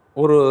கொடுக்கும்.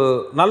 ஒரு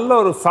நல்ல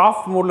ஒரு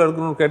சாஃப்ட் மூடில்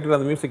இருக்கணும்னு கேட்டுட்டு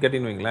அந்த மியூசிக்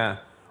கேட்டின்னு வைங்களேன்,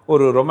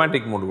 ஒரு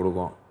ரொமான்டிக் மூடு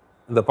கொடுக்கும்.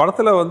 இந்த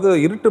படத்தில் வந்து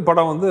இருட்டு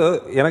படம் வந்து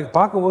எனக்கு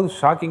பார்க்கும்போது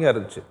ஷாக்கிங்காக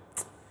இருந்துச்சு.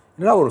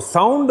 ஏன்னா ஒரு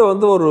சவுண்டை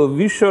வந்து ஒரு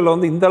விஷுவலில்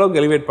வந்து இந்த அளவுக்கு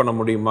எலிவேட் பண்ண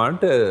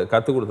முடியுமான்ட்டு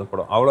கற்றுக் கொடுத்த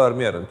படம் அவ்வளோ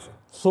அருமையாக இருந்துச்சு.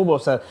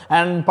 Super sir.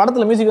 அண்ட்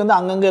படத்தில் மியூசிக் வந்து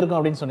அங்கங்கே இருக்கும்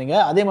அப்படின்னு சொன்னீங்க.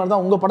 அதே மாதிரி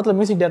தான் உங்கள் படத்தில்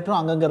மியூசிக் டேரக்டரும்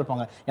அங்கங்கே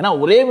இருப்பாங்க. ஏன்னா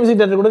ஒரே மியூசிக்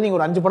டேரக்டர் கூட நீங்கள்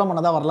ஒரு 5 படம்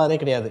பண்ணதான் வரலாறே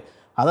கிடையாது.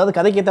 அதாவது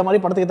கதைக்கு ஏற்ற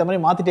மாதிரி படத்துக்கு ஏற்ற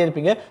மாதிரி மாற்றிட்டே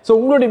இருப்பீங்க. ஸோ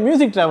உங்களுடைய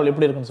மியூசிக் ட்ராவல்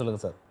எப்படி இருக்குன்னு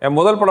சொல்லுங்கள் சார். என்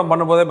முதல் படம்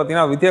பண்ணும்போதே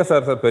பார்த்தீங்கன்னா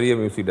வித்யாசாகர் சார் பெரிய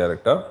மியூசிக்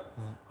டைரக்டர்.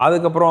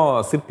 அதுக்கப்புறம்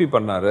சிற்பி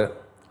பண்ணார்.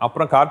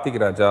 அப்புறம்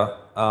கார்த்திக் ராஜா,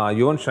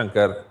 யுவன்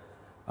சங்கர்,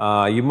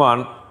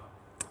 இமான்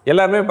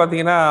எல்லாருமே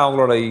பார்த்தீங்கன்னா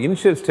அவங்களோட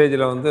இனிஷியல்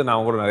ஸ்டேஜில் வந்து நான்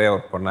அவங்க கூட நிறையா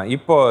ஒர்க் பண்ணேன்.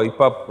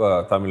 இப்போ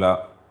தமிழா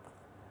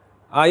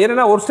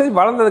என்னென்னா ஒரு ஸ்டேஜ்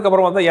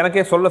வளர்ந்ததுக்கப்புறம் வந்து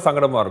எனக்கே சொல்ல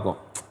சங்கடமாக இருக்கும்.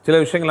 சில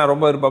விஷயங்கள் நான்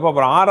ரொம்ப இருப்பேன்.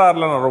 அப்புறம்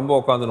ஆர்ஆரில் நான் ரொம்ப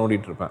உட்காந்து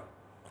நோண்டிகிட்டு இருப்பேன்.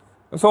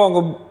 ஸோ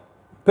அவங்க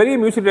பெரிய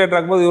மியூசிக்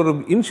டைரக்டர் ஆகும்போது ஒரு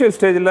இனிஷியல்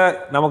ஸ்டேஜில்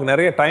நமக்கு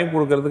நிறைய டைம்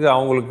கொடுக்கறதுக்கு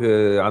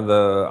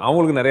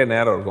அவங்களுக்கு நிறைய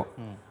நேரம் இருக்கும்.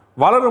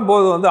 வளரும்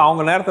போது வந்து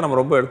அவங்க நேரத்தை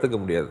நம்ம ரொம்ப எடுத்துக்க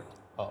முடியாது.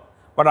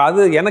 பட்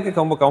அது எனக்கு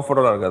ரொம்ப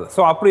கம்ஃபர்டபுளாக இருக்காது.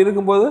 ஸோ அப்படி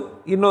இருக்கும்போது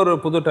இன்னொரு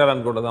புது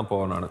டேலண்ட் கூட தான்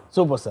போவேன் நான்.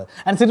 Super sir.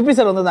 அண்ட் சிற்பி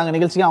சார் வந்து நாங்கள்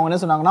நிகழ்ச்சிக்கு அவங்க என்ன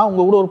சொன்னாங்கன்னா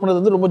உங்கள் கூட ஒர்க் பண்ணது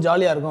வந்து ரொம்ப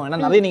ஜாலியாக இருக்கும், ஏன்னா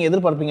நிறைய நீங்கள்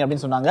எதிர்பார்ப்பீங்க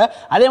அப்படின்னு சொன்னாங்க.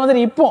 அதே மாதிரி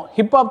இப்போ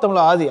ஹிப்ஹாப்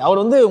தமிழ் ஆதி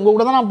அவர் வந்து உங்கள்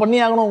கூட தான் நான் பண்ணி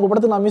ஆகணும், உங்கள்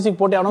படத்துக்கு நான்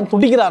மியூசிக் போட்டே ஆகணும்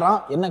துடிக்கிறாராம்.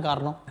 என்ன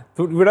காரணம்?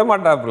 விட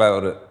மாட்டாப்புல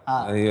அவர்.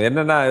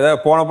 என்னன்னா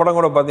ஏதாவது போன படம்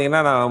கூட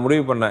பார்த்தீங்கன்னா நான்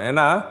முடிவு பண்ணேன்.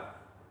 ஏன்னா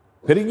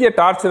பெரிய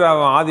டார்ச்சர்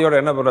ஆகும் ஆதியோட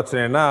என்ன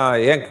பிரச்சனைன்னா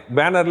என்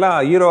பேனர்லாம்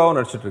ஹீரோவாகவும்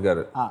நடிச்சிட்டு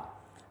இருக்காரு.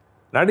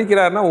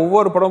 நடிக்கிறாருன்னா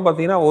ஒவ்வொரு படம்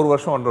பார்த்தீங்கன்னா 1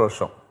 வருஷம் 1.5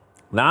 வருஷம்.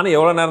 நானும்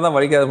எவ்வளோ நேரம் தான்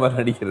வலிக்காத மாதிரி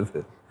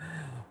நடிக்கிறது.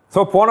 ஸோ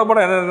போன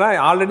படம் என்னென்னா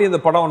ஆல்ரெடி இந்த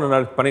படம்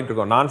ஒன்று பண்ணிட்டு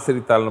இருக்கோம். நான்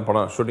சிரித்தாள்னு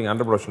படம் ஷூட்டிங்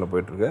அண்டர் ப்ரொடக்ஷனில்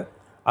போயிட்டுருக்கு.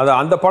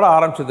 அந்த படம்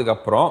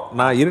ஆரம்பித்ததுக்கப்புறம்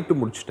நான் இருட்டு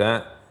முடிச்சிட்டேன்.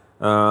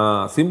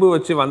 சிம்பு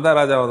வச்சு வந்தா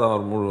ராஜாவை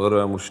ஒரு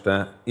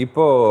முடிச்சிட்டேன்.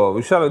 இப்போது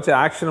விஷால் வச்சு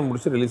ஆக்ஷனை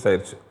முடிச்சு ரிலீஸ்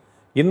ஆயிடுச்சு.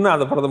 இன்னும்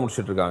அந்த படத்தை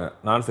முடிச்சுட்டு இருக்காங்க.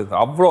 நான்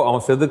அவ்வளோ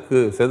அவன்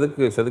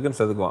செதுக்குன்னு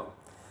செதுக்குவான்.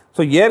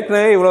 ஸோ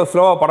ஏற்கனவே இவ்வளோ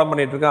ஸ்லோவாக படம்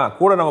பண்ணிட்டு இருக்கான்.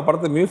 கூட நம்ம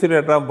படத்துக்கு மியூசிக்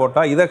டேரக்டராக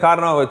போட்டால் இதை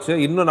காரணமாக வச்சு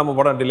இன்னும் நம்ம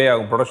படம் டிலே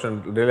ஆகும், ப்ரொடக்ஷன்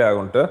டிலே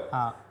ஆகும்ட்டு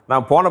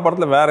நான் போன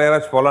படத்தில் வேற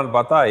யாராச்சும் போகலான்னு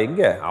பார்த்தா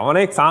எங்கே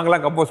அவனே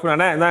சாங்லாம் கம்போஸ்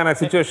பண்ண என்ன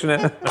சுச்சுவேஷனு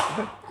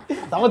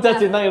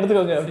சமைச்சாச்சு தான்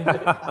எடுத்துக்கோங்க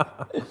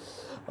அப்படின்னு.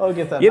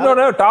 Okay sir.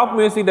 என்னோட டாப்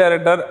மியூசிக்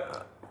டைரக்டர்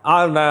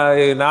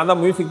நான் தான்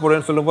மியூசிக்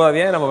போடுவேன்னு சொல்லும்போது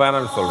அதே நம்ம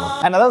வேணாம்னு சொல்லணும்.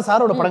 அண்ட் அதாவது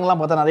சாரோட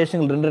படங்கள்லாம் பார்த்தா நிறைய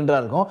விஷயங்கள் 2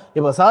 இருக்கும்.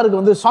 இப்போ சாருக்கு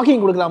வந்து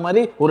ஷாக்கிங் கொடுக்குற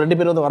மாதிரி ஒரு 2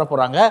 பேர் வந்து வர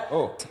போறாங்க.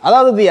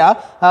 அதாவது தியா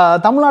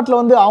தமிழ்நாட்டில்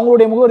வந்து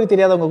அவங்களுடைய முகவரி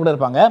தெரியாதவங்க கூட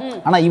இருப்பாங்க.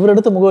 ஆனால் இவர்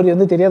எடுத்த முகவரி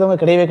வந்து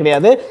தெரியாதவங்க கிடையவே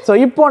கிடையாது. ஸோ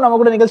இப்போ நம்ம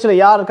கூட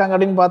நிகழ்ச்சியில் யார் இருக்காங்க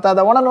அப்படின்னு பார்த்தா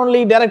the one and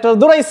only director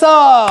Durai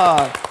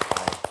sir.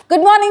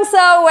 Good morning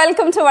sir,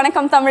 welcome to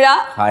வணக்கம் தமிழா.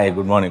 Hi,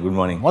 good morning. Good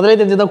morning. முதல்ல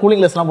தெரிஞ்சதா கூலிங்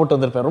கிளாஸ்லாம் போட்டு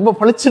வந்திருப்பேன். ரொம்ப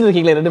பளிச்சுன்னு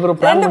இருக்கீங்களே 2 பேரும்.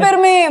 2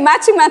 பேருமே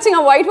மேட்சிங்கா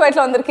ஒயிட்ல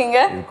வந்திருக்கீங்க.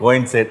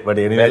 கோயின்சைட் பட்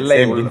எனிவே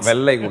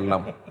வெள்ளை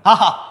உள்ளம்.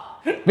 ஆஹா,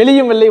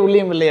 வெளியும் வெள்ளை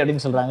உள்ளியும் வெள்ளை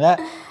அப்படின்னு சொல்றாங்க.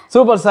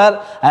 Super sir.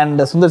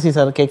 And Sundar C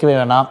sir கேட்கவே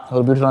வேணாம்,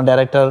 ஒரு பியூட்டிஃபுல்லான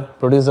டைரக்டர்,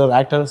 ப்ரொடியூசர்,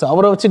 ஆக்டர். ஸோ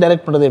அவரை வச்சு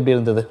டைரக்ட் பண்ணுறது எப்படி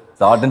இருந்தது?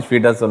 ஷார்ட் அண்ட்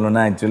ஸ்வீட்டாக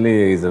சொல்லணும்னா actually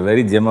is a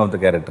very GeM of the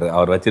character.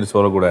 அவர் வச்சுட்டு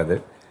சொல்லக்கூடாது,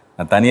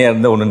 நான் தனியாக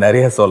இருந்தால் ஒன்று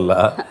நிறைய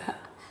சொல்லலாம்.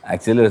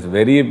 Actually it's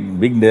very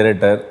big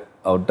director.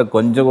 அவர்கிட்ட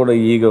கொஞ்சம் கூட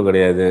ஈகோ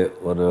கிடையாது.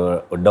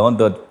 ஒரு டவுன்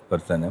டு அர்த்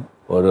பர்சனு.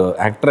 ஒரு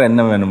ஆக்டர்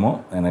என்ன வேணுமோ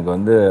எனக்கு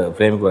வந்து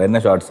ஃப்ரேமுக்கு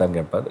என்ன ஷார்ட்ஸான்னு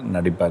கேட்பார்,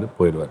 நடிப்பார்,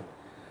 போயிடுவார்.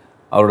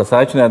 அவரோட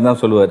சஜஷன்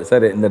தான் சொல்லுவார்,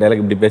 சார் இந்த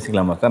டைலாக் இப்படி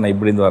பேசிக்கலாமா சார், நான்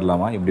இப்படி இருந்து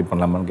வரலாமா, இப்படி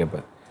பண்ணலாமான்னு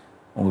கேட்பார்.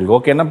 உங்களுக்கு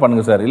ஓகேன்னா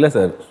பண்ணுங்கள் சார், இல்லை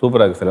சார்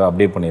சூப்பராக இருக்குது சார்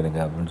அப்படியே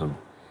பண்ணிடுங்க அப்படின்னு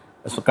சொல்லுவோம்.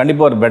 ஸோ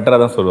கண்டிப்பாக ஒரு பெட்டராக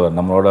தான் சொல்லுவார்.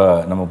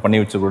 நம்ம பண்ணி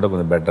வச்சு கூட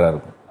கொஞ்சம் பெட்டராக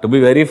இருக்கும். டு பி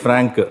வெரி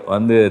ஃப்ராங்க்,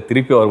 வந்து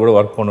திருப்பி அவர் கூட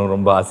ஒர்க் பண்ணணும்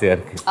ரொம்ப ஆசையாக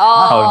இருக்குது.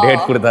 அவர்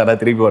டேட் கொடுத்தாரா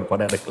திருப்பி ஒர்க்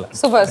பண்ண எடுக்கலாம்.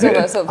 Super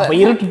super super. அப்ப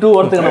இருட்டு 2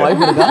 வரதுக்கான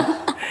வாய்ப்பு இருக்கா?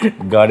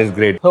 God is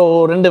great. ஸோ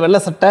 2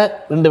 வெள்ளை சட்டை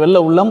 2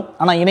 வெள்ளை உள்ளம்,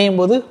 ஆனால்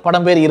இணையும் போது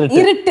படம் பேர் இருட்டு.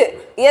 இருட்டு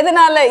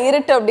எதனால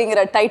இருட்டு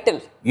அப்படிங்கிற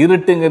டைட்டில்?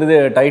 இருட்டுங்கிறது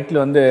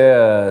டைட்டில் வந்து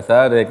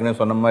சார் ஏற்கனவே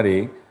சொன்ன மாதிரி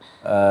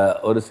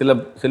ஒரு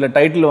சில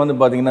டைட்டில் வந்து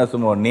பார்த்தீங்கன்னா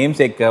சும்மா நேம்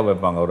சேக்காக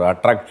வைப்பாங்க, ஒரு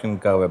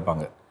அட்ராக்ஷனுக்காக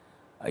வைப்பாங்க.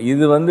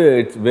 இது வந்து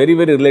it's very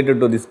very related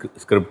to the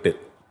script.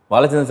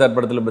 Balachandran sir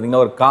படத்தில்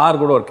பார்த்தீங்கன்னா ஒரு கார்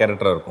கூட ஒரு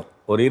கேரக்டராக இருக்கும்.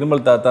 ஒரு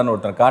இருமல் தாத்தான்னு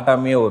ஒருத்தர்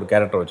காட்டாமையே ஒரு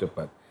கேரக்டர்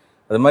வச்சுருப்பார்.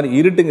 அது மாதிரி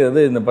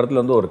இருட்டுங்கிறது இந்த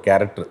படத்தில் வந்து ஒரு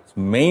character,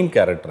 main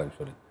character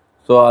actually.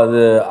 So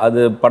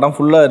அது படம்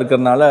ஃபுல்லாக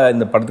இருக்கிறதுனால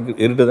இந்த படத்துக்கு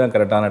இருட்டு தான்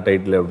கரெக்டான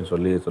டைட்டில் அப்படின்னு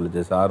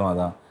சொல்லிச்சு சாரும்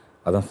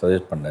அதான்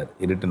சஜஸ்ட் பண்ணார்,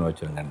 இருட்டுன்னு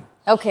வச்சுருங்கன்னு.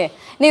 ஓகே,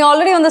 நீங்கள்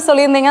ஆல்ரெடி வந்து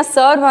சொல்லியிருந்தீங்க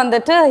சார்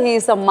வந்துட்டு he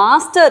is a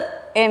master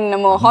in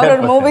horror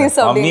movies.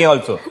 For me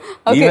also.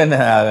 Even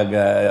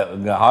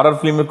horror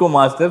filmக்கும்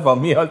master, for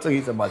me also he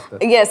is a master.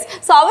 Yes.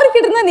 So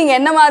அவர்கிட்ட இருந்து நீங்க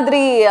என்ன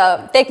மாதிரி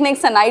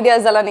டெக்னிக்ஸ் அண்ட்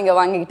ஐடியாஸ் எல்லாம் நீங்க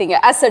வாங்கிட்டீங்க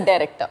as a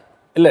director?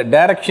 இல்லை,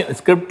 டைரக்ஷன்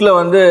ஸ்கிரிப்டில்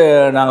வந்து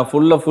நாங்கள்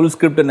ஃபுல்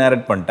ஸ்கிரிப்ட்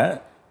நேரேட் பண்ணிட்டேன்.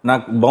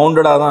 நான்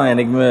பவுண்டடாக தான்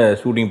எனக்குமே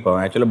ஷூட்டிங்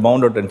போவேன். ஆக்சுவலாக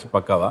பவுண்டட் இருந்துச்சு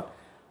பக்காவாக.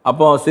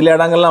 அப்போ சில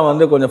இடங்கள்லாம்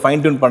வந்து கொஞ்சம்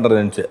ஃபைன் டியூன் பண்ணுறது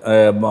இருந்துச்சு.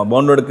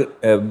 பவுண்டோடுக்கு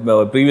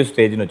ப்ரீவியஸ்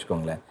ஸ்டேஜ்னு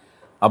வச்சுக்கோங்களேன்.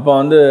 அப்போ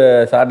வந்து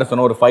சார்கிட்ட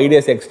சொன்ன ஒரு 5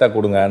 days எக்ஸ்ட்ரா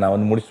கொடுங்க, நான்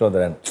வந்து முடிச்சுட்டு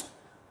வந்துடுறேன்.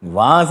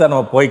 வா சார்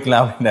நம்ம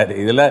போய்க்கலாம் அப்படின்னாரு.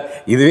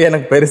 இதுவே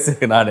எனக்கு பெருசு,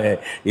 நான்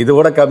இது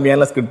கூட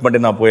கம்மியாலாம் ஸ்கிரிப்ட்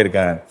பண்ணிட்டு நான்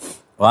போயிருக்கேன்,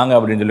 வாங்க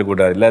அப்படின்னு சொல்லி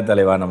கூட்டாரு. இல்லை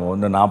தலைவா, நம்ம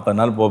வந்து 40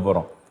 நாள்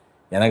போகிறோம்,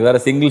 எனக்கு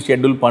வேறு சிங்கிள்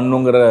ஷெட்யூல்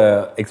பண்ணுங்கிற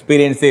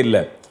எக்ஸ்பீரியன்ஸே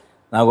இல்லை.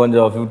 நான்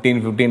கொஞ்சம்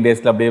 15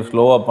 days அப்படியே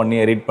ஸ்லோவாக பண்ணி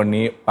எடிட்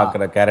பண்ணி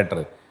பார்க்குற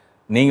கேரக்டர்.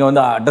 நீங்கள்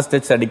வந்து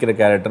அட்டஸ்டச் அடிக்கிற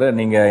கேரக்டர்.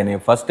 நீங்கள்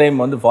ஃபஸ்ட்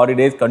டைம் வந்து 40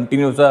 days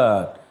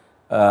கண்டினியூஸாக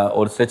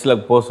ஒரு ஸ்ட்ரெச்சில்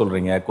போக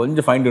சொல்கிறீங்க,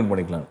 கொஞ்சம் ஃபைன் டியூன்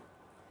பண்ணிக்கலாம்,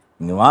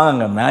 நீங்கள்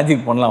வாங்க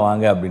மேஜிக் பண்ணலாம்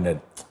வாங்க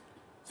அப்படின்னாரு.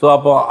 ஸோ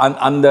அப்போ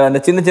அந்த அந்த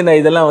சின்ன சின்ன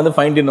இதெல்லாம் வந்து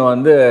ஃபைன் டியூன்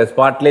வந்து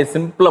ஸ்பாட்லேயே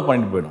சிம்பிளாக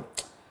பண்ணிட்டு போயிடும்.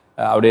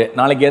 அப்படியே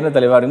நாளைக்கு என்ன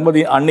தலைவா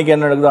இருக்கும்போது அன்றைக்கி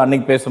என்ன நடக்குதோ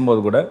அன்றைக்கி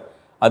பேசும்போது கூட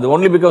அது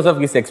only because of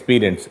his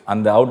experience.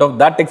 And out of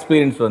that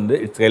experience வந்து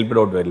it's helped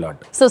out very lot.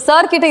 So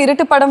sir கிட்ட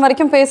இருட்டு படம்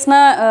வரைக்கும் பேசின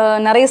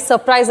நிறைய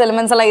சர்ப்ரைஸ்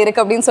எலிமெண்ட்ஸ் எல்லாம்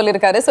இருக்கு அப்படின்னு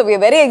சொல்லியிருக்காரு. So we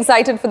are very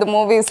excited for the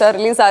movie sir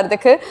release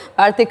ஆகிறதுக்கு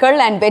வாழ்த்துக்கள்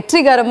and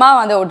வெற்றிகரமா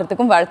வந்து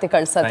ஓடுறதுக்கும்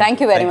வாழ்த்துக்கள் sir. Thank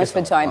you very much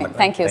for joining.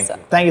 Thank you sir.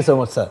 Thank you so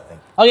much sir.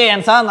 Okay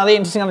and sir நிறைய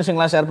இன்ட்ரெஸ்டிங்கான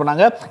விஷயங்கள்லாம் ஷேர்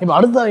பண்ணாங்க. இப்போ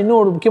அடுத்த இன்னும்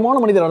ஒரு முக்கியமான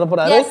மனிதர் வர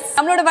போறாரு.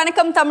 நம்மளோட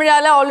வணக்கம்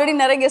தமிழால ஆல்ரெடி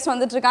நிறைய கெஸ்ட்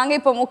வந்துட்டு இருக்காங்க.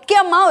 இப்போ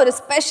முக்கியமா ஒரு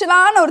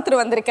ஸ்பெஷலான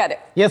ஒருத்தர் வந்திருக்காரு.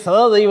 எஸ்,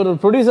 அதாவது இவர்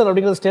ப்ரொடியூசர்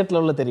அப்படிங்கிறது ஸ்டேட்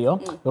லெவலில்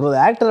தெரியும், இவரோட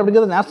ஆக்டர்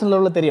அப்படிங்கிறது நேஷனல்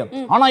லெவலில் தெரியும்,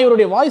 ஆனால்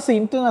இவருடைய வாய்ஸ்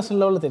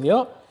இன்டர்நேஷனல் லெவலில்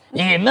தெரியும்.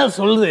 நீங்க என்ன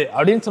சொல்லுது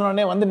அப்படின்னு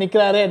சொன்னோடனே வந்து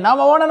நிற்கிறாரு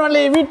நாம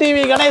ஓனவன்லி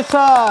VTV Ganesh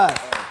sir.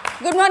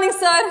 Good morning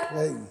sir.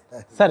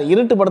 Sir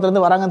இருட்டு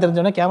படத்துலேருந்து வராங்கன்னு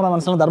தெரிஞ்சோடனே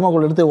கேமராமேன்ஸ்லாம்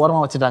தர்மகோல் எடுத்து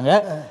ஓரமாக வச்சுட்டாங்க.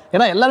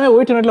 ஏன்னா எல்லாமே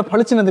ஒயிட் நைட்ல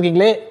பளிச்சுன்னு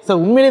இருக்கீங்களே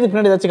சார், உண்மையிலே இதுக்கு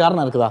பின்னாடி ஏதாச்சும்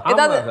காரணம் இருக்குதா?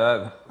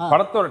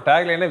 படத்தோட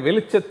டேக்லைனே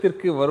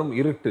வெளிச்சத்திற்கு வரும்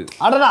இருட்டு.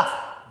 அடடா,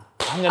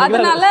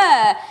 அதனால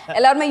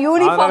எல்லாரும்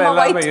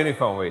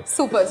uniform white.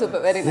 Super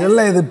super, very nice.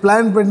 எல்லாம் இது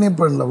பிளான் பண்ணி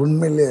பண்ணல,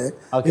 உண்மையிலேயே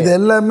இது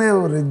எல்லாமே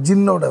ஒரு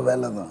ஜின்னோட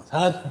வேலை தான்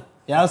சார்.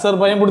 ஏன் சார்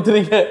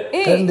பயன்படுத்துறீங்க?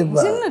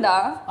 கண்டிப்பா.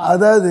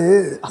 அதாவது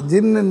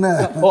ஜின்னு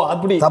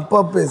அப்படி தப்பா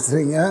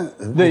பேசுறீங்க.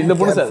 இந்த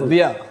பொண்ணு சார்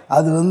ரியா,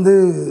 அது வந்து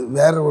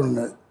வேற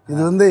ஒண்ணு.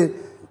 இது வந்து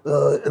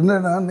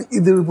என்னன்னா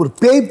இது ஒரு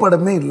பேய்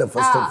படமே இல்லை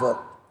ஃபர்ஸ்ட் ஆஃப் ஆல்,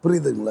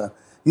 புரியுதுங்களா?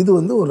 இது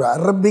வந்து ஒரு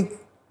அரபிக்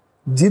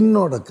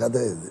ஜின்னோட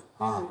கதை. இது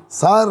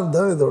சார்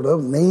தான் இதோட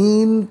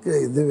மெயின்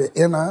இதுவே.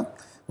 ஏன்னா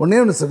ஒன்னே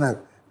ஒன்று சொன்னார்,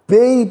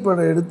 பேய்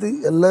படம் எடுத்து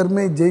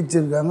எல்லாருமே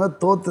ஜெயிச்சிருக்காங்க,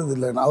 தோத்தது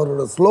இல்லைன்னு.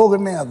 அவரோட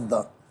ஸ்லோகனே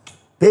அதுதான்,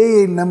 பேயை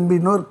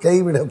நம்பினோர்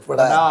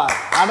கைவிடப்பட.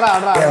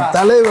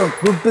 தலைவர்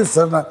கூப்பிட்டு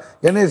சொன்னான்,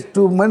 ஏன்னா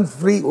 2 months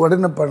ஃப்ரீ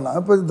உடனே பண்ணலாம்.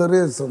 அப்போ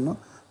துறையை சொன்னோம்,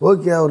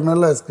 ஓகே அவர்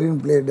நல்ல ஸ்க்ரீன்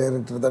பிளே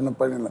டைரக்டர் தானே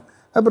பண்ணிடலாம்.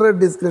 அப்புறம்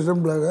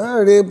டிஸ்கஷன் பிளாக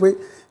அப்படியே போய்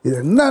இது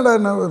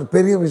என்னடா ஒரு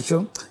பெரிய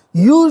விஷயம்,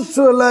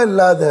 யூஸ்வலாக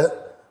இல்லாத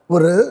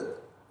ஒரு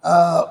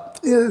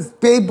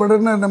பேய்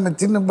படம்னா நம்ம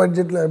சின்ன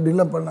பட்ஜெட்டில்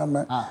அப்படிலாம்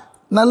பண்ணாமல்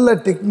நல்ல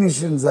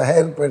டெக்னீஷியன்ஸை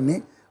ஹையர் பண்ணி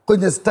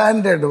கொஞ்சம்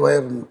ஸ்டாண்டர்டு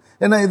வரணும்.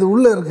 ஏன்னா இது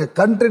உள்ளே இருக்க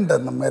கண்டென்ட்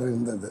அந்த மாதிரி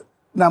இருந்தது.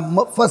 நான்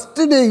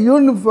ஃபஸ்ட்டு டே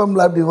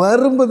யூனிஃபார்மில் அப்படி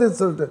வரும்போதே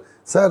சொல்லிட்டேன்,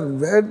 சார்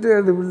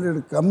வேட்டையாடு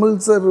விளையாடு கமல்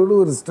சாரோட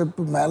ஒரு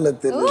ஸ்டெப்பு மேலே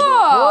தெரியும்.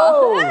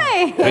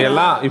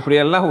 இப்படி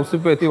எல்லாம்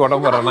உசுப்பேத்தி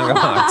உடம்புறாங்க.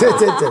 சரி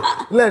சரி சரி,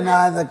 இல்லை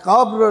நான் அந்த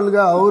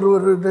காப்ரோலுக்கு அவர்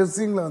ஒரு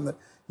ட்ரெஸ்ஸிங்கில்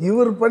வந்தேன்,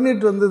 இவர்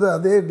பண்ணிட்டு வந்தது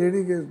அதே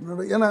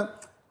டெடிகேஷனோட. ஏன்னா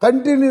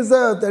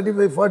கண்டினியூஸாக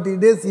 35-40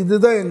 days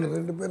இதுதான் எங்கள்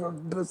 2 பேரோட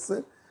ட்ரெஸ்ஸு,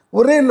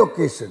 ஒரே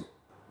லொக்கேஷன்.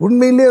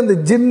 உண்மையிலே அந்த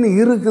ஜின்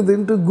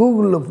இருக்குதுன்ட்டு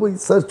கூகுளில் போய்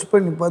சர்ச்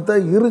பண்ணி பார்த்தா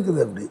இருக்குது.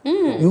 அப்படி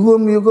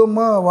யுகம்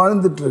யுகமாக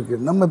வாழ்ந்துட்டு இருக்கு.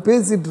 நம்ம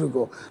பேசிட்டு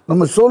இருக்கோம்,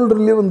 நம்ம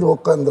ஷோல்டர்லேயே வந்து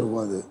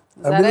உட்காந்துருக்கோம். அது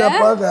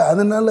அப்படிலாம் பார்க்க,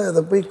 அதனால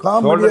அதை போய்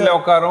காமெடியா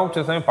உட்காரும்,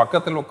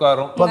 பக்கத்தில்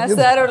உட்காரும்.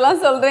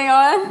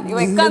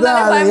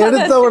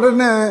 எடுத்த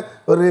உடனே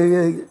ஒரு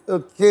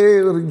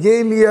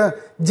கேலியா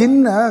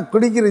ஜின்னா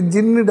குடிக்கிற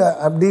ஜின்னுடா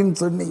அப்படின்னு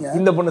சொன்னீங்க.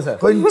 இந்த பொண்ணு சார்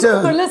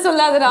கொஞ்சம்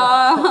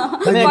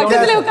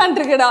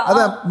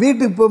அதான்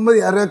வீட்டுக்கு போகும்போது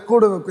யாரையா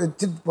கூட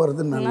வச்சுட்டு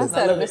போறது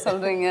நல்லது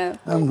சொல்றீங்க.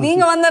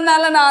 நீங்க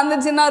வந்தனால நான் அந்த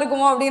ஜின்னா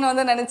இருக்குமோ அப்படின்னு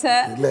வந்து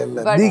நினைச்சேன். இல்ல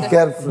இல்ல,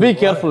 be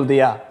careful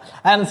Diya.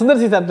 And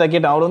Sundar C sir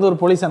கேட்டேன், அவர் வந்து ஒரு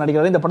போலீஸா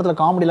நடிக்கிறாரு, இந்த படத்துல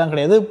காமெடிலாம்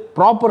கிடையாது,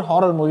 ப்ராப்பர்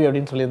ஹாரர் மூவி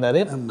அப்படின்னு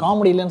சொல்லியிருந்தாரு.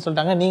 காமெடி இல்லைன்னு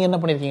சொல்லிட்டாங்க, நீங்க என்ன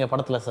பண்ணிருக்கீங்க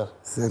படத்துல சார்?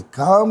 சார்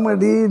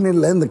காமெடின்னு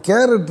இல்லை, இந்த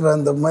கேரக்டர்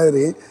அந்த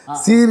மாதிரி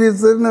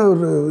சீரியஸான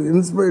ஒரு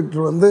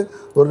இன்ஸ்பெக்டர் வந்து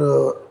ஒரு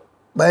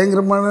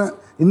பயங்கரமான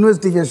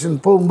இன்வெஸ்டிகேஷன்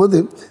போகும்போது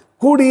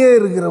கூடியே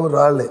இருக்கிற ஒரு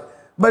ஆள்.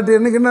 பட்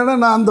எனக்கு என்னன்னா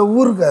நான் அந்த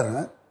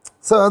ஊருக்காரன்,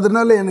 ஸோ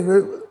அதனால எனக்கு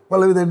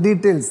பலவித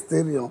டீட்டெயில்ஸ்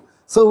தெரியும்.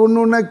 ஸோ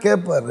ஒன்று ஒன்றா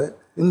கேட்பார்.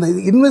 இந்த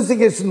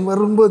இன்வெஸ்டிகேஷன்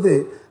வரும்போது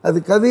அது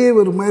கதையே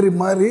ஒரு மாதிரி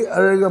மாறி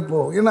அழகாக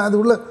போகும். ஏன்னா அது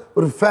உள்ள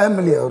ஒரு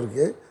ஃபேமிலி,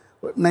 அவருக்கு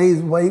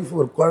நைஸ் ஒய்ஃப்,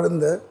 ஒரு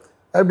குழந்தை.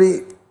 அப்படி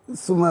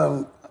சும்மா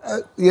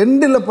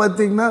எண்டில்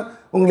பார்த்தீங்கன்னா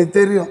உங்களுக்கு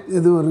தெரியும்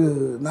இது ஒரு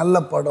நல்ல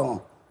படம்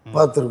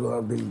பார்த்துருக்கோம்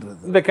அப்படின்றது.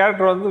 இந்த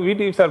கேரக்டர் வந்து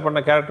விடிவி சார் பண்ண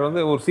கேரக்டர்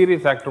வந்து ஒரு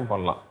சீரியஸ் ஆக்டரும்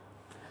பண்ணலாம்.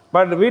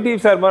 பட் விடிவி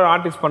சார் மாதிரி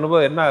ஆர்டிஸ்ட்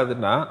பண்ணும்போது என்ன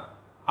ஆகுதுன்னா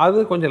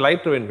அது கொஞ்சம்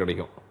லைட் வெயின்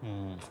கிடைக்கும்.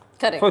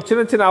 ஸோ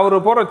சின்ன சின்ன அவர்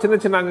போகிற சின்ன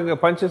சின்ன அங்கே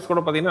பஞ்சஸ் கூட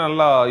பார்த்தீங்கன்னா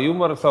நல்லா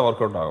ஹியூமரஸாக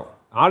ஒர்க் அவுட் ஆகும்.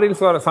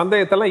 ஆடியன்ஸ் வர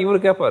சந்தேகத்தெல்லாம்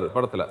இவர் கேட்பார்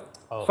படத்தில்.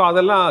 ஸோ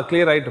அதெல்லாம்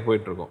கிளியர் ஆகிட்டு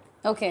போயிட்டுருக்கும்.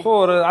 ஸோ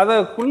ஒரு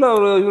அதுக்குள்ள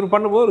ஒரு இவர்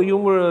பண்ணும்போது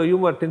ஒரு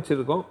ஹியூமர் டென்ஸ்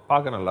இருக்கும்,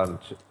 பார்க்க நல்லா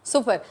இருந்துச்சு.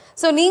 சூப்பர்.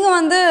 ஸோ நீங்கள்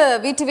வந்து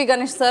VTV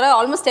Ganesh sir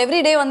almost every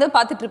day வந்து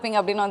பார்த்துட்டு இருப்பீங்க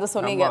அப்படின்னு வந்து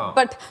சொன்னீங்க.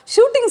 பட்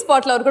ஷூட்டிங்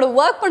ஸ்பாட்டில் அவர் கூட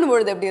ஒர்க்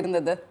பண்ணும்பொழுது எப்படி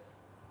இருந்தது?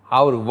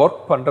 அவர்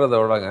ஒர்க் பண்ணுறத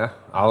விடங்க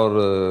அவர்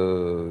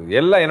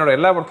என்னோட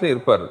எல்லா படத்துலையும்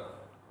இருப்பார்.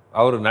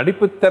 அவர்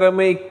நடிப்பு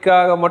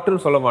திறமைக்காக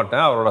மட்டும் சொல்ல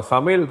மாட்டேன், அவரோட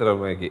சமையல்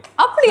திறமைக்கு.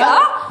 அப்படியா?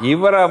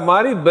 இவரை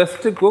மாதிரி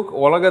பெஸ்ட் குக்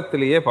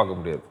உலகத்திலேயே பார்க்க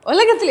முடியாது.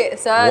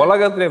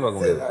 உலகத்திலேயே பார்க்க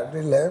முடியாது.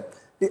 அப்படி இல்லை,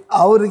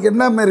 அவருக்கு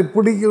என்ன மாதிரி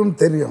பிடிக்கும்னு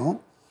தெரியும்.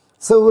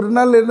 ஸோ ஒரு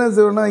நாள் என்ன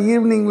செய்வோம்னா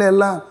ஈவினிங்கில்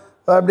எல்லாம்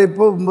அப்படியே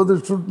போகும்போது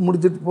ஷூட்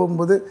முடிச்சுட்டு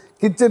போகும்போது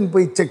கிச்சன்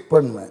போய் செக்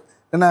பண்ணுவேன்,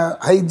 ஏன்னா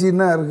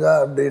ஹைஜீனாக இருக்கா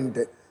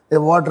அப்படின்ட்டு.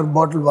 வாட்டர்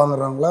பாட்டில்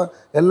வாங்குறாங்களா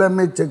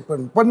எல்லாமே செக்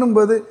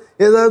பண்ணும்போது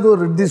ஏதாவது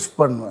ஒரு டிஷ்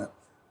பண்ணுவேன்.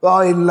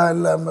 ஆயிலெலாம்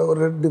இல்லாமல்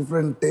ஒரு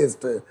டிஃப்ரெண்ட்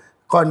டேஸ்ட்டு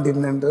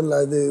கான்டினென்டல்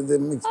அது இது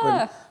மிக்ஸ்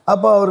பண்ணி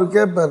அப்போ அவர்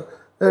கேட்பார்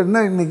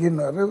என்ன இன்னைக்கு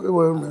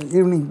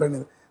ஈவினிங்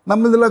பண்ணி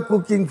நம்ம இதெல்லாம்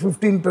cooking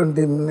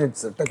 15-20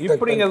 minutes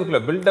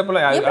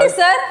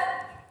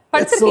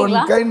one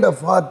kind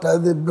of art.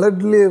 அது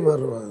பிளட்லேயே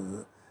வரும். அது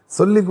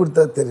சொல்லி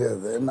கொடுத்தா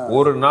தெரியாது.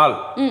 ஒரு நாள்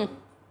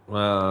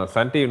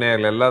சன் டிவி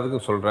நேயர்கள்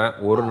எல்லாத்துக்கும் சொல்கிறேன்,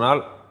 ஒரு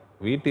நாள்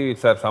விடிவி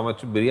சார்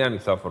சமைச்சு பிரியாணி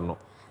சாப்பிடணும்.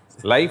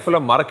 லைஃப்ல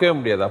மறக்கவே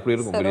முடியாது. அப்படி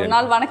இருக்கும் பிரியாணி. ஒரு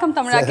நாள் வணக்கம்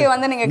தமிழாக்கே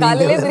வந்து நீங்க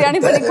காலையிலே பிரியாணி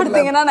பண்ணி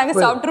கொடுத்தீங்கன்னா நாங்க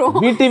சாப்பிடுவோம்.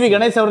 விடிவி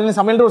கணேஷ் அவர்களின்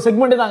சமையல் ஒரு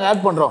செக்மெண்ட் நாங்க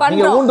ஆட் பண்றோம்.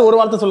 நீங்க ஊண்டு ஒரு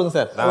வார்த்தை சொல்லுங்க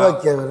சார்.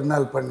 ஓகே, ஒரு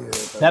நாள் பண்ணி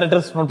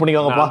டைரக்டர்ஸ் நோட்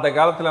பண்ணிக்கோங்கப்பா. அந்த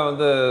காலத்துல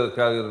வந்து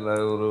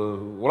ஒரு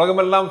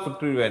உலகமெல்லாம்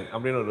சுற்றுவேன்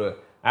அப்படின்னு ஒரு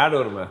ஆட்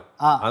வருமே,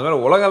 அது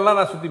மாதிரி உலகெல்லாம்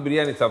நான் சுத்தி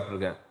பிரியாணி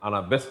சாப்பிட்டுருக்கேன். ஆனா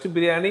பெஸ்ட்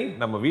பிரியாணி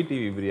நம்ம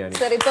விடிவி பிரியாணி.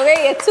 சார் இப்பவே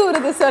எச்சு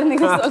வருது சார்,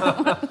 நீங்க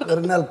சொல்லுங்க.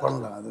 ஒரு நாள்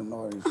பண்ணலாம். அது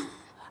என்ன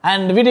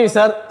அண்ட் விடிவி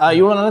சார்,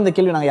 இவ்வளோ நேரம் இந்த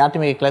கேள்வி நாங்கள்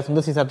யார்ட்டுமே கேட்கல,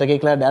 சுந்தர் சி சார்கிட்ட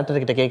கேட்கல,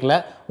 டேரக்டர் கிட்ட கேட்கல,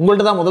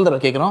 உங்கள்கிட்ட தான் முதல் தடவை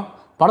கேட்குறோம்.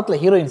 படத்தில்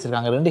ஹீரோயின்ஸ்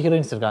இருக்காங்க, 2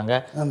 ஹீரோயின்ஸ் இருக்காங்க.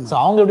 ஸோ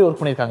அவங்க எப்படி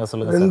ஒர்க் பண்ணியிருக்காங்க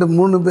சொல்லுங்கள்.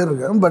 2-3 பேர்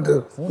இருக்காங்க. பட்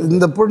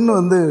இந்த பொண்ணு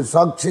வந்து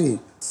சாக்ஷி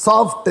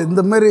சாஃப்ட்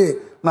இந்த மாதிரி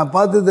நான்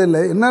பார்த்ததே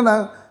இல்லை. என்னன்னா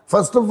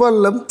ஃபர்ஸ்ட் ஆஃப்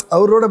ஆல்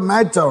அவரோட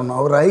மேட்ச் ஆகணும்,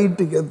 அவர்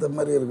ஹைட்டுக்கு ஏற்ற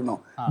மாதிரி இருக்கணும்.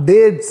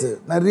 டேட்ஸு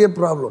நிறைய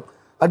ப்ராப்ளம்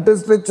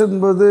அட்டஸ்ட்ரெக்ஷன்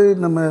போது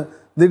நம்ம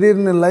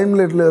திடீர்னு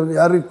லைம்லைட்டில்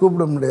யாரையும்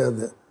கூப்பிட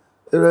முடியாது,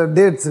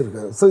 டேட்ஸ்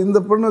இருக்காது. ஸோ இந்த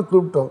பொண்ணை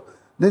கூப்பிட்டோம்.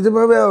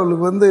 நிஜமாகவே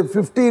அவளுக்கு வந்து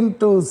 15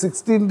 to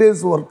 16 days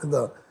ஒர்க்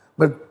தான்.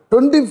 பட்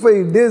 25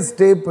 days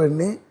ஸ்டே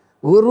பண்ணி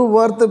ஒரு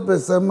வார்த்தை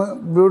பேசாமல்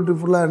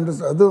பியூட்டிஃபுல்லாக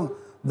அண்டர்ஸ்டாண்ட், அதுவும்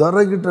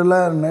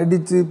துரைக்கிட்டலாம்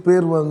நடித்து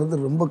பேர்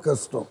வாங்குறது ரொம்ப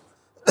கஷ்டம்.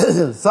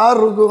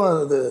 சாருக்கும்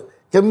அது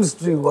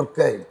கெமிஸ்ட்ரி ஒர்க்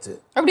ஆயிடுச்சு.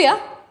 அப்படியா?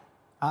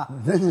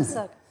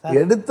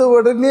 எடுத்த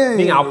உடனே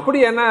நீங்க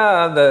அப்படி என்ன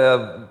அந்த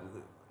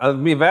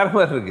அது வேற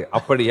மாதிரி இருக்கு.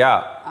 அப்படியா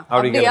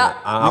அப்படிங்கிற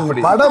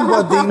படம்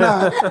பார்த்தீங்கன்னா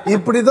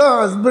இப்படிதான்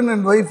ஹஸ்பண்ட்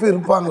அண்ட் ஒய்ஃப்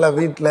இருப்பாங்களா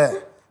வீட்டில்,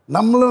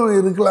 நம்மளும்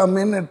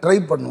இருக்கலாமேன்னு ட்ரை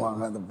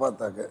பண்ணுவாங்க. அதை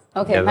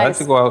பார்த்தாக்க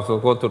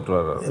ஏதாச்சும்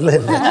கோத்துட்டுருவாரு. இல்லை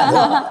இல்லை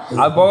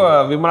அப்போ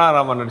விமலா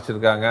ராமன்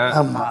நடிச்சிருக்காங்க,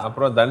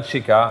 அப்புறம்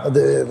தன்ஷிகா,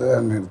 அது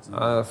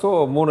ஸோ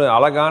 3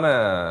 அழகான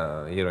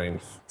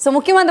ஹீரோயின்ஸ். ஸோ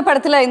முக்கியமாக இந்த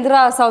படத்தில்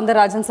இந்திரா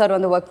சௌந்தரராஜன் சார்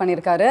வந்து ஒர்க்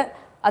பண்ணியிருக்காரு,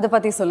 அதை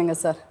பற்றி சொல்லுங்க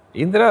சார்.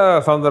 இந்திரா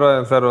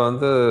சௌந்தரராஜன் சார்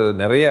வந்து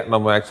நிறைய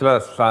நம்ம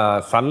ஆக்சுவலாக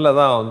சன்னில்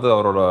தான் வந்து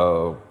அவரோட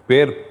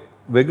பேர்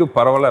வெகு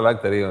பரவலாக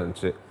எல்லாருக்கும் தெரிய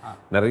வந்துச்சு.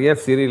 நிறைய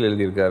சீரியல்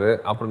எழுதியிருக்காரு,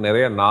 அப்புறம்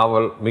நிறைய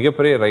நாவல்,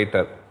 மிகப்பெரிய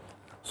ரைட்டர்.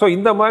 ஸோ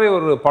இந்த மாதிரி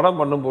ஒரு படம்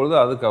பண்ணும்போது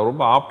அதுக்கு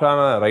ரொம்ப ஆப்டான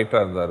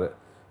ரைட்டராக இருந்தார்.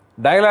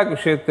 டைலாக்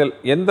விஷயத்தில்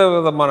எந்த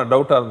விதமான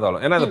டவுட்டாக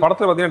இருந்தாலும், ஏன்னா இந்த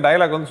படத்தில் பார்த்தீங்கன்னா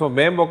டைலாக் வந்து ஸோ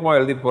மேம்போக்கமாக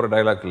எழுதிட்டு போகிற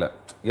டைலாக் இல்லை,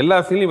 எல்லா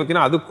சீன்லையும்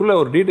பார்த்தீங்கன்னா அதுக்குள்ளே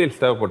ஒரு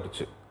டீட்டெயில்ஸ்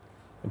தேவைப்பட்டுச்சு.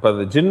 இப்போ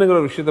அந்த ஜின்னுங்கிற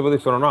ஒரு விஷயத்தை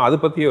பற்றி சொல்லணும்னா அது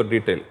பற்றி ஒரு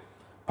டீட்டெயில்.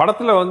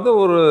 படத்தில் வந்து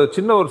ஒரு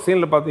சின்ன ஒரு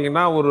சீனில்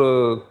பார்த்தீங்கன்னா ஒரு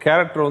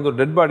கேரக்டர் வந்து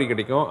டெட் பாடி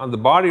கிடைக்கும், அந்த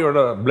பாடியோட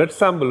பிளட்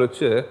சாம்பிள்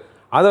வச்சு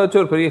அதை வச்சு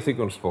ஒரு பெரிய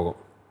சீக்வன்ஸ் போகும்.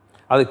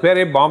 அதுக்கு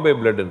பேரே பாம்பே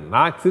பிளட்டுன்னு.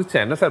 நான்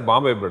சிரிச்சேன், என்ன சார்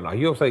பாம்பே பிளட்,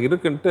 ஐயோ சார்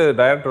இருக்குன்ட்டு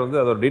டைரக்டர் வந்து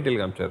அதோட டீட்டெயில்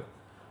காமிச்சார்.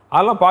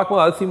 அதெல்லாம்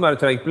பார்க்கும்போது அதிசயமாக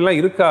இருந்துச்சு, இப்படிலாம்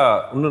இருக்கா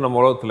இன்னும்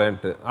நம்ம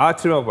உலகத்துலன்ட்டு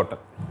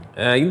ஆச்சரியமாகப்பட்டேன்.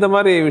 இந்த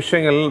மாதிரி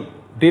விஷயங்கள்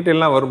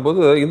டீட்டெயிலாம்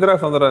வரும்போது இந்திரா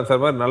சௌந்தரராஜன்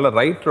சார் மாதிரி நல்ல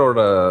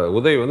ரைட்டரோட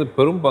உதவி வந்து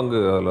பெரும்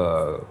பங்கு அதில்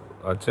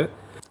ஆச்சு.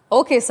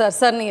 Okay sir.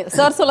 சார் நீங்கள்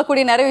சார்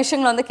சொல்லக்கூடிய நிறைய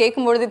விஷயங்கள் வந்து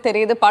கேட்கும்பொழுது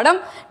தெரியுது படம்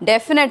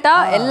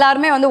டெஃபினட்டாக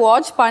எல்லாருமே வந்து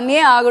வாட்ச்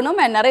பண்ணியே ஆகணும்,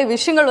 அண்ட் நிறைய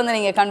விஷயங்கள் வந்து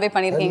நீங்கள் கன்வே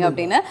பண்ணியிருக்கீங்க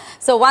அப்படின்னு.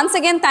 So once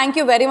again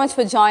thank you very much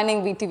for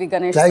joining VTV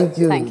Ganesh.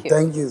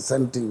 Thank you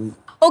Sun TV.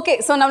 Okay,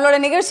 so நம்மளோட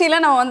நிகழ்ச்சியில்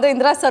நம்ம வந்து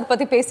இந்திரா சார்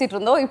பற்றி பேசிகிட்டு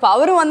இருந்தோம். இப்போ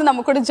அவரும் வந்து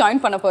நம்ம கூட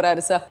ஜாயின் பண்ண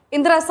போகிறாரு sir.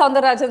 Indira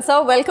Soundararajan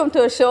sir, welcome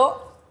to show.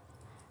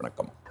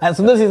 வணக்கம்.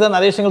 சுந்தர் சி சார்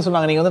நிறைய விஷயங்கள்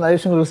சொன்னாங்க, நீங்கள் வந்து நிறைய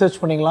விஷயங்கள் ரிசர்ச்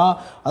பண்ணிக்கலாம்,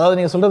 அதாவது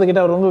நீங்கள் சொல்கிறது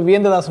கிட்ட அவர் ரொம்ப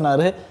வியந்ததாக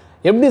சொன்னார்.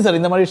 எப்படி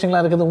சார் இந்த மாதிரி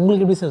விஷயங்கள்லாம் இருக்குது,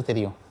 உங்களுக்கு எப்படி சார்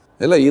தெரியும்?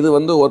 இல்லை, இது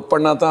வந்து ஒர்க்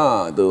பண்ணால் தான்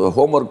இது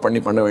ஹோம் ஒர்க்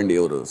பண்ண வேண்டிய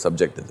ஒரு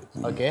சப்ஜெக்ட் இது.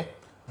 ஓகே,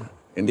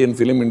 இந்தியன்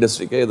ஃபிலிம்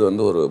இண்டஸ்ட்ரிக்கே இது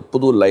வந்து ஒரு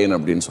புது லைன்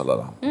அப்படின்னு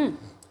சொல்லலாம்.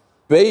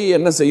 பேய்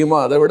என்ன செய்யுமோ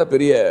அதை விட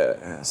பெரிய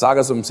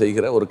சாகசம்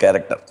செய்கிற ஒரு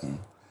கேரக்டர்.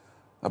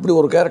 அப்படி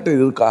ஒரு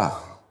கேரக்டர் இருக்கா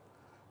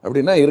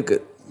அப்படின்னா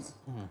இருக்குது.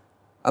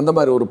 அந்த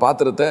மாதிரி ஒரு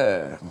பாத்திரத்தை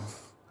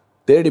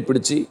தேடி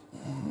பிடிச்சி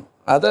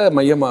அதை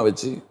மையமாக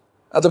வச்சு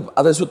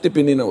அதை சுற்றி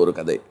பின்னின ஒரு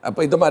கதை. அப்போ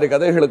இந்த மாதிரி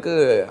கதைகளுக்கு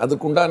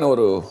அதுக்குண்டான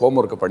ஒரு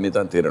ஹோம்ஒர்க்கை பண்ணி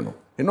தான் தீரணும்.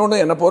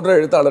 இன்னொன்று, என்னை போன்ற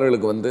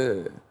எழுத்தாளர்களுக்கு வந்து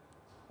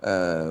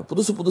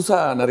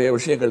புதுசாக நிறைய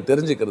விஷயங்கள்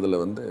தெரிஞ்சுக்கிறதுல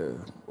வந்து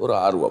ஒரு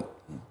ஆர்வம்.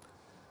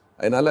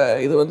 அதனால்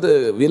இது வந்து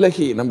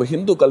விலகி நம்ம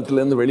ஹிந்து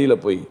கல்ச்சர்லேருந்து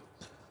வெளியில் போய்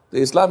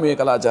இஸ்லாமிய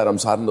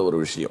கலாச்சாரம் சார்ந்த ஒரு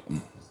விஷயம்.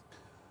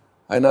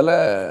 அதனால்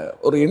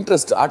ஒரு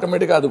இன்ட்ரெஸ்ட்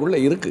ஆட்டோமேட்டிக்காக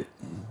அதுக்குள்ளே இருக்குது.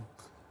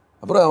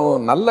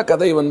 அப்புறம் நல்ல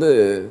கதை வந்து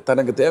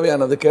தனக்கு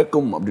தேவையானது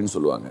கேட்கும் அப்படின்னு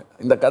சொல்லுவாங்க.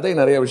 இந்த கதை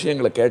நிறைய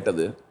விஷயங்களை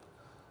கேட்டது.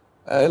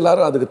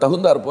 எல்லாரும் அதுக்கு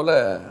தகுந்தாற் போல்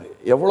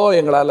எவ்வளோ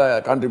எங்களால்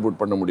கான்ட்ரிபியூட்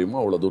பண்ண முடியுமோ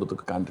அவ்வளோ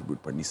தூரத்துக்கு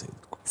கான்ட்ரிபியூட் பண்ணி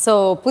செய்திருக்கோம். ஸோ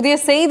புதிய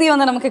செய்தி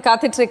வந்து நமக்கு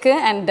காத்துட்ருக்கு,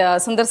 அண்ட்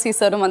சுந்தர் சி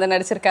சாரும் வந்து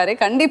நடிச்சிருக்காரு.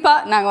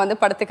 கண்டிப்பாக நாங்கள் வந்து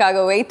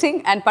படத்துக்காக வெயிட்டிங்,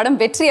 அண்ட் படம்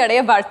வெற்றி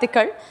அடைய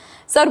வாழ்த்துக்கள்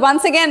சார்.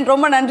 ஒன்ஸ் அகேன்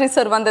ரொம்ப நன்றி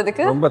சார்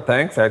வந்ததுக்கு. ரொம்ப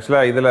தேங்க்ஸ்.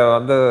 ஆக்சுவலாக இதில்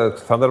வந்து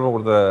சந்தர்ப்பம்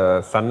கொடுத்த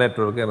சன்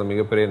நெட்வொர்க்கு எனக்கு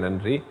மிகப்பெரிய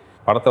நன்றி.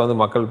 படத்தை வந்து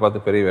மக்கள் பார்த்து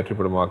பெரிய வெற்றி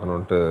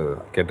படமாக்கணும்ட்டு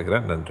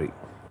கேட்டுக்கிறேன். நன்றி.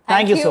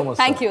 Thank you so much.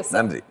 தேங்க்யூ.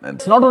 நன்றி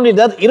நன்றி. நாட் ஓன்லி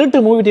தட்,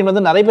 இருட்டு மூவி டீம்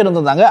வந்து நிறைய பேர்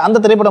வந்திருந்தாங்க.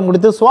 அந்த திரைப்படம்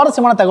குறித்து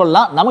சுவாரஸ்யமான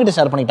தகவல்லாம் நம்ம கிட்ட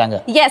ஷேர் பண்ணிட்டாங்க.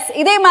 எஸ்,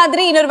 இதே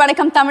மாதிரி இன்னொரு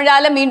வணக்கம்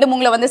தமிழால மீண்டும்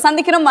உங்களை வந்து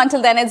சந்திக்கிறோம்.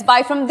 Until then, it's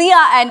bye from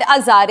Dia and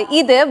Azari.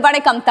 இது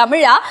வணக்கம்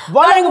தமிழா,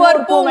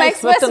 வழங்குவோர்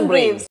பூமெக்ஸ் வெஸ்டர்ன்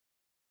பிரீவ்ஸ்.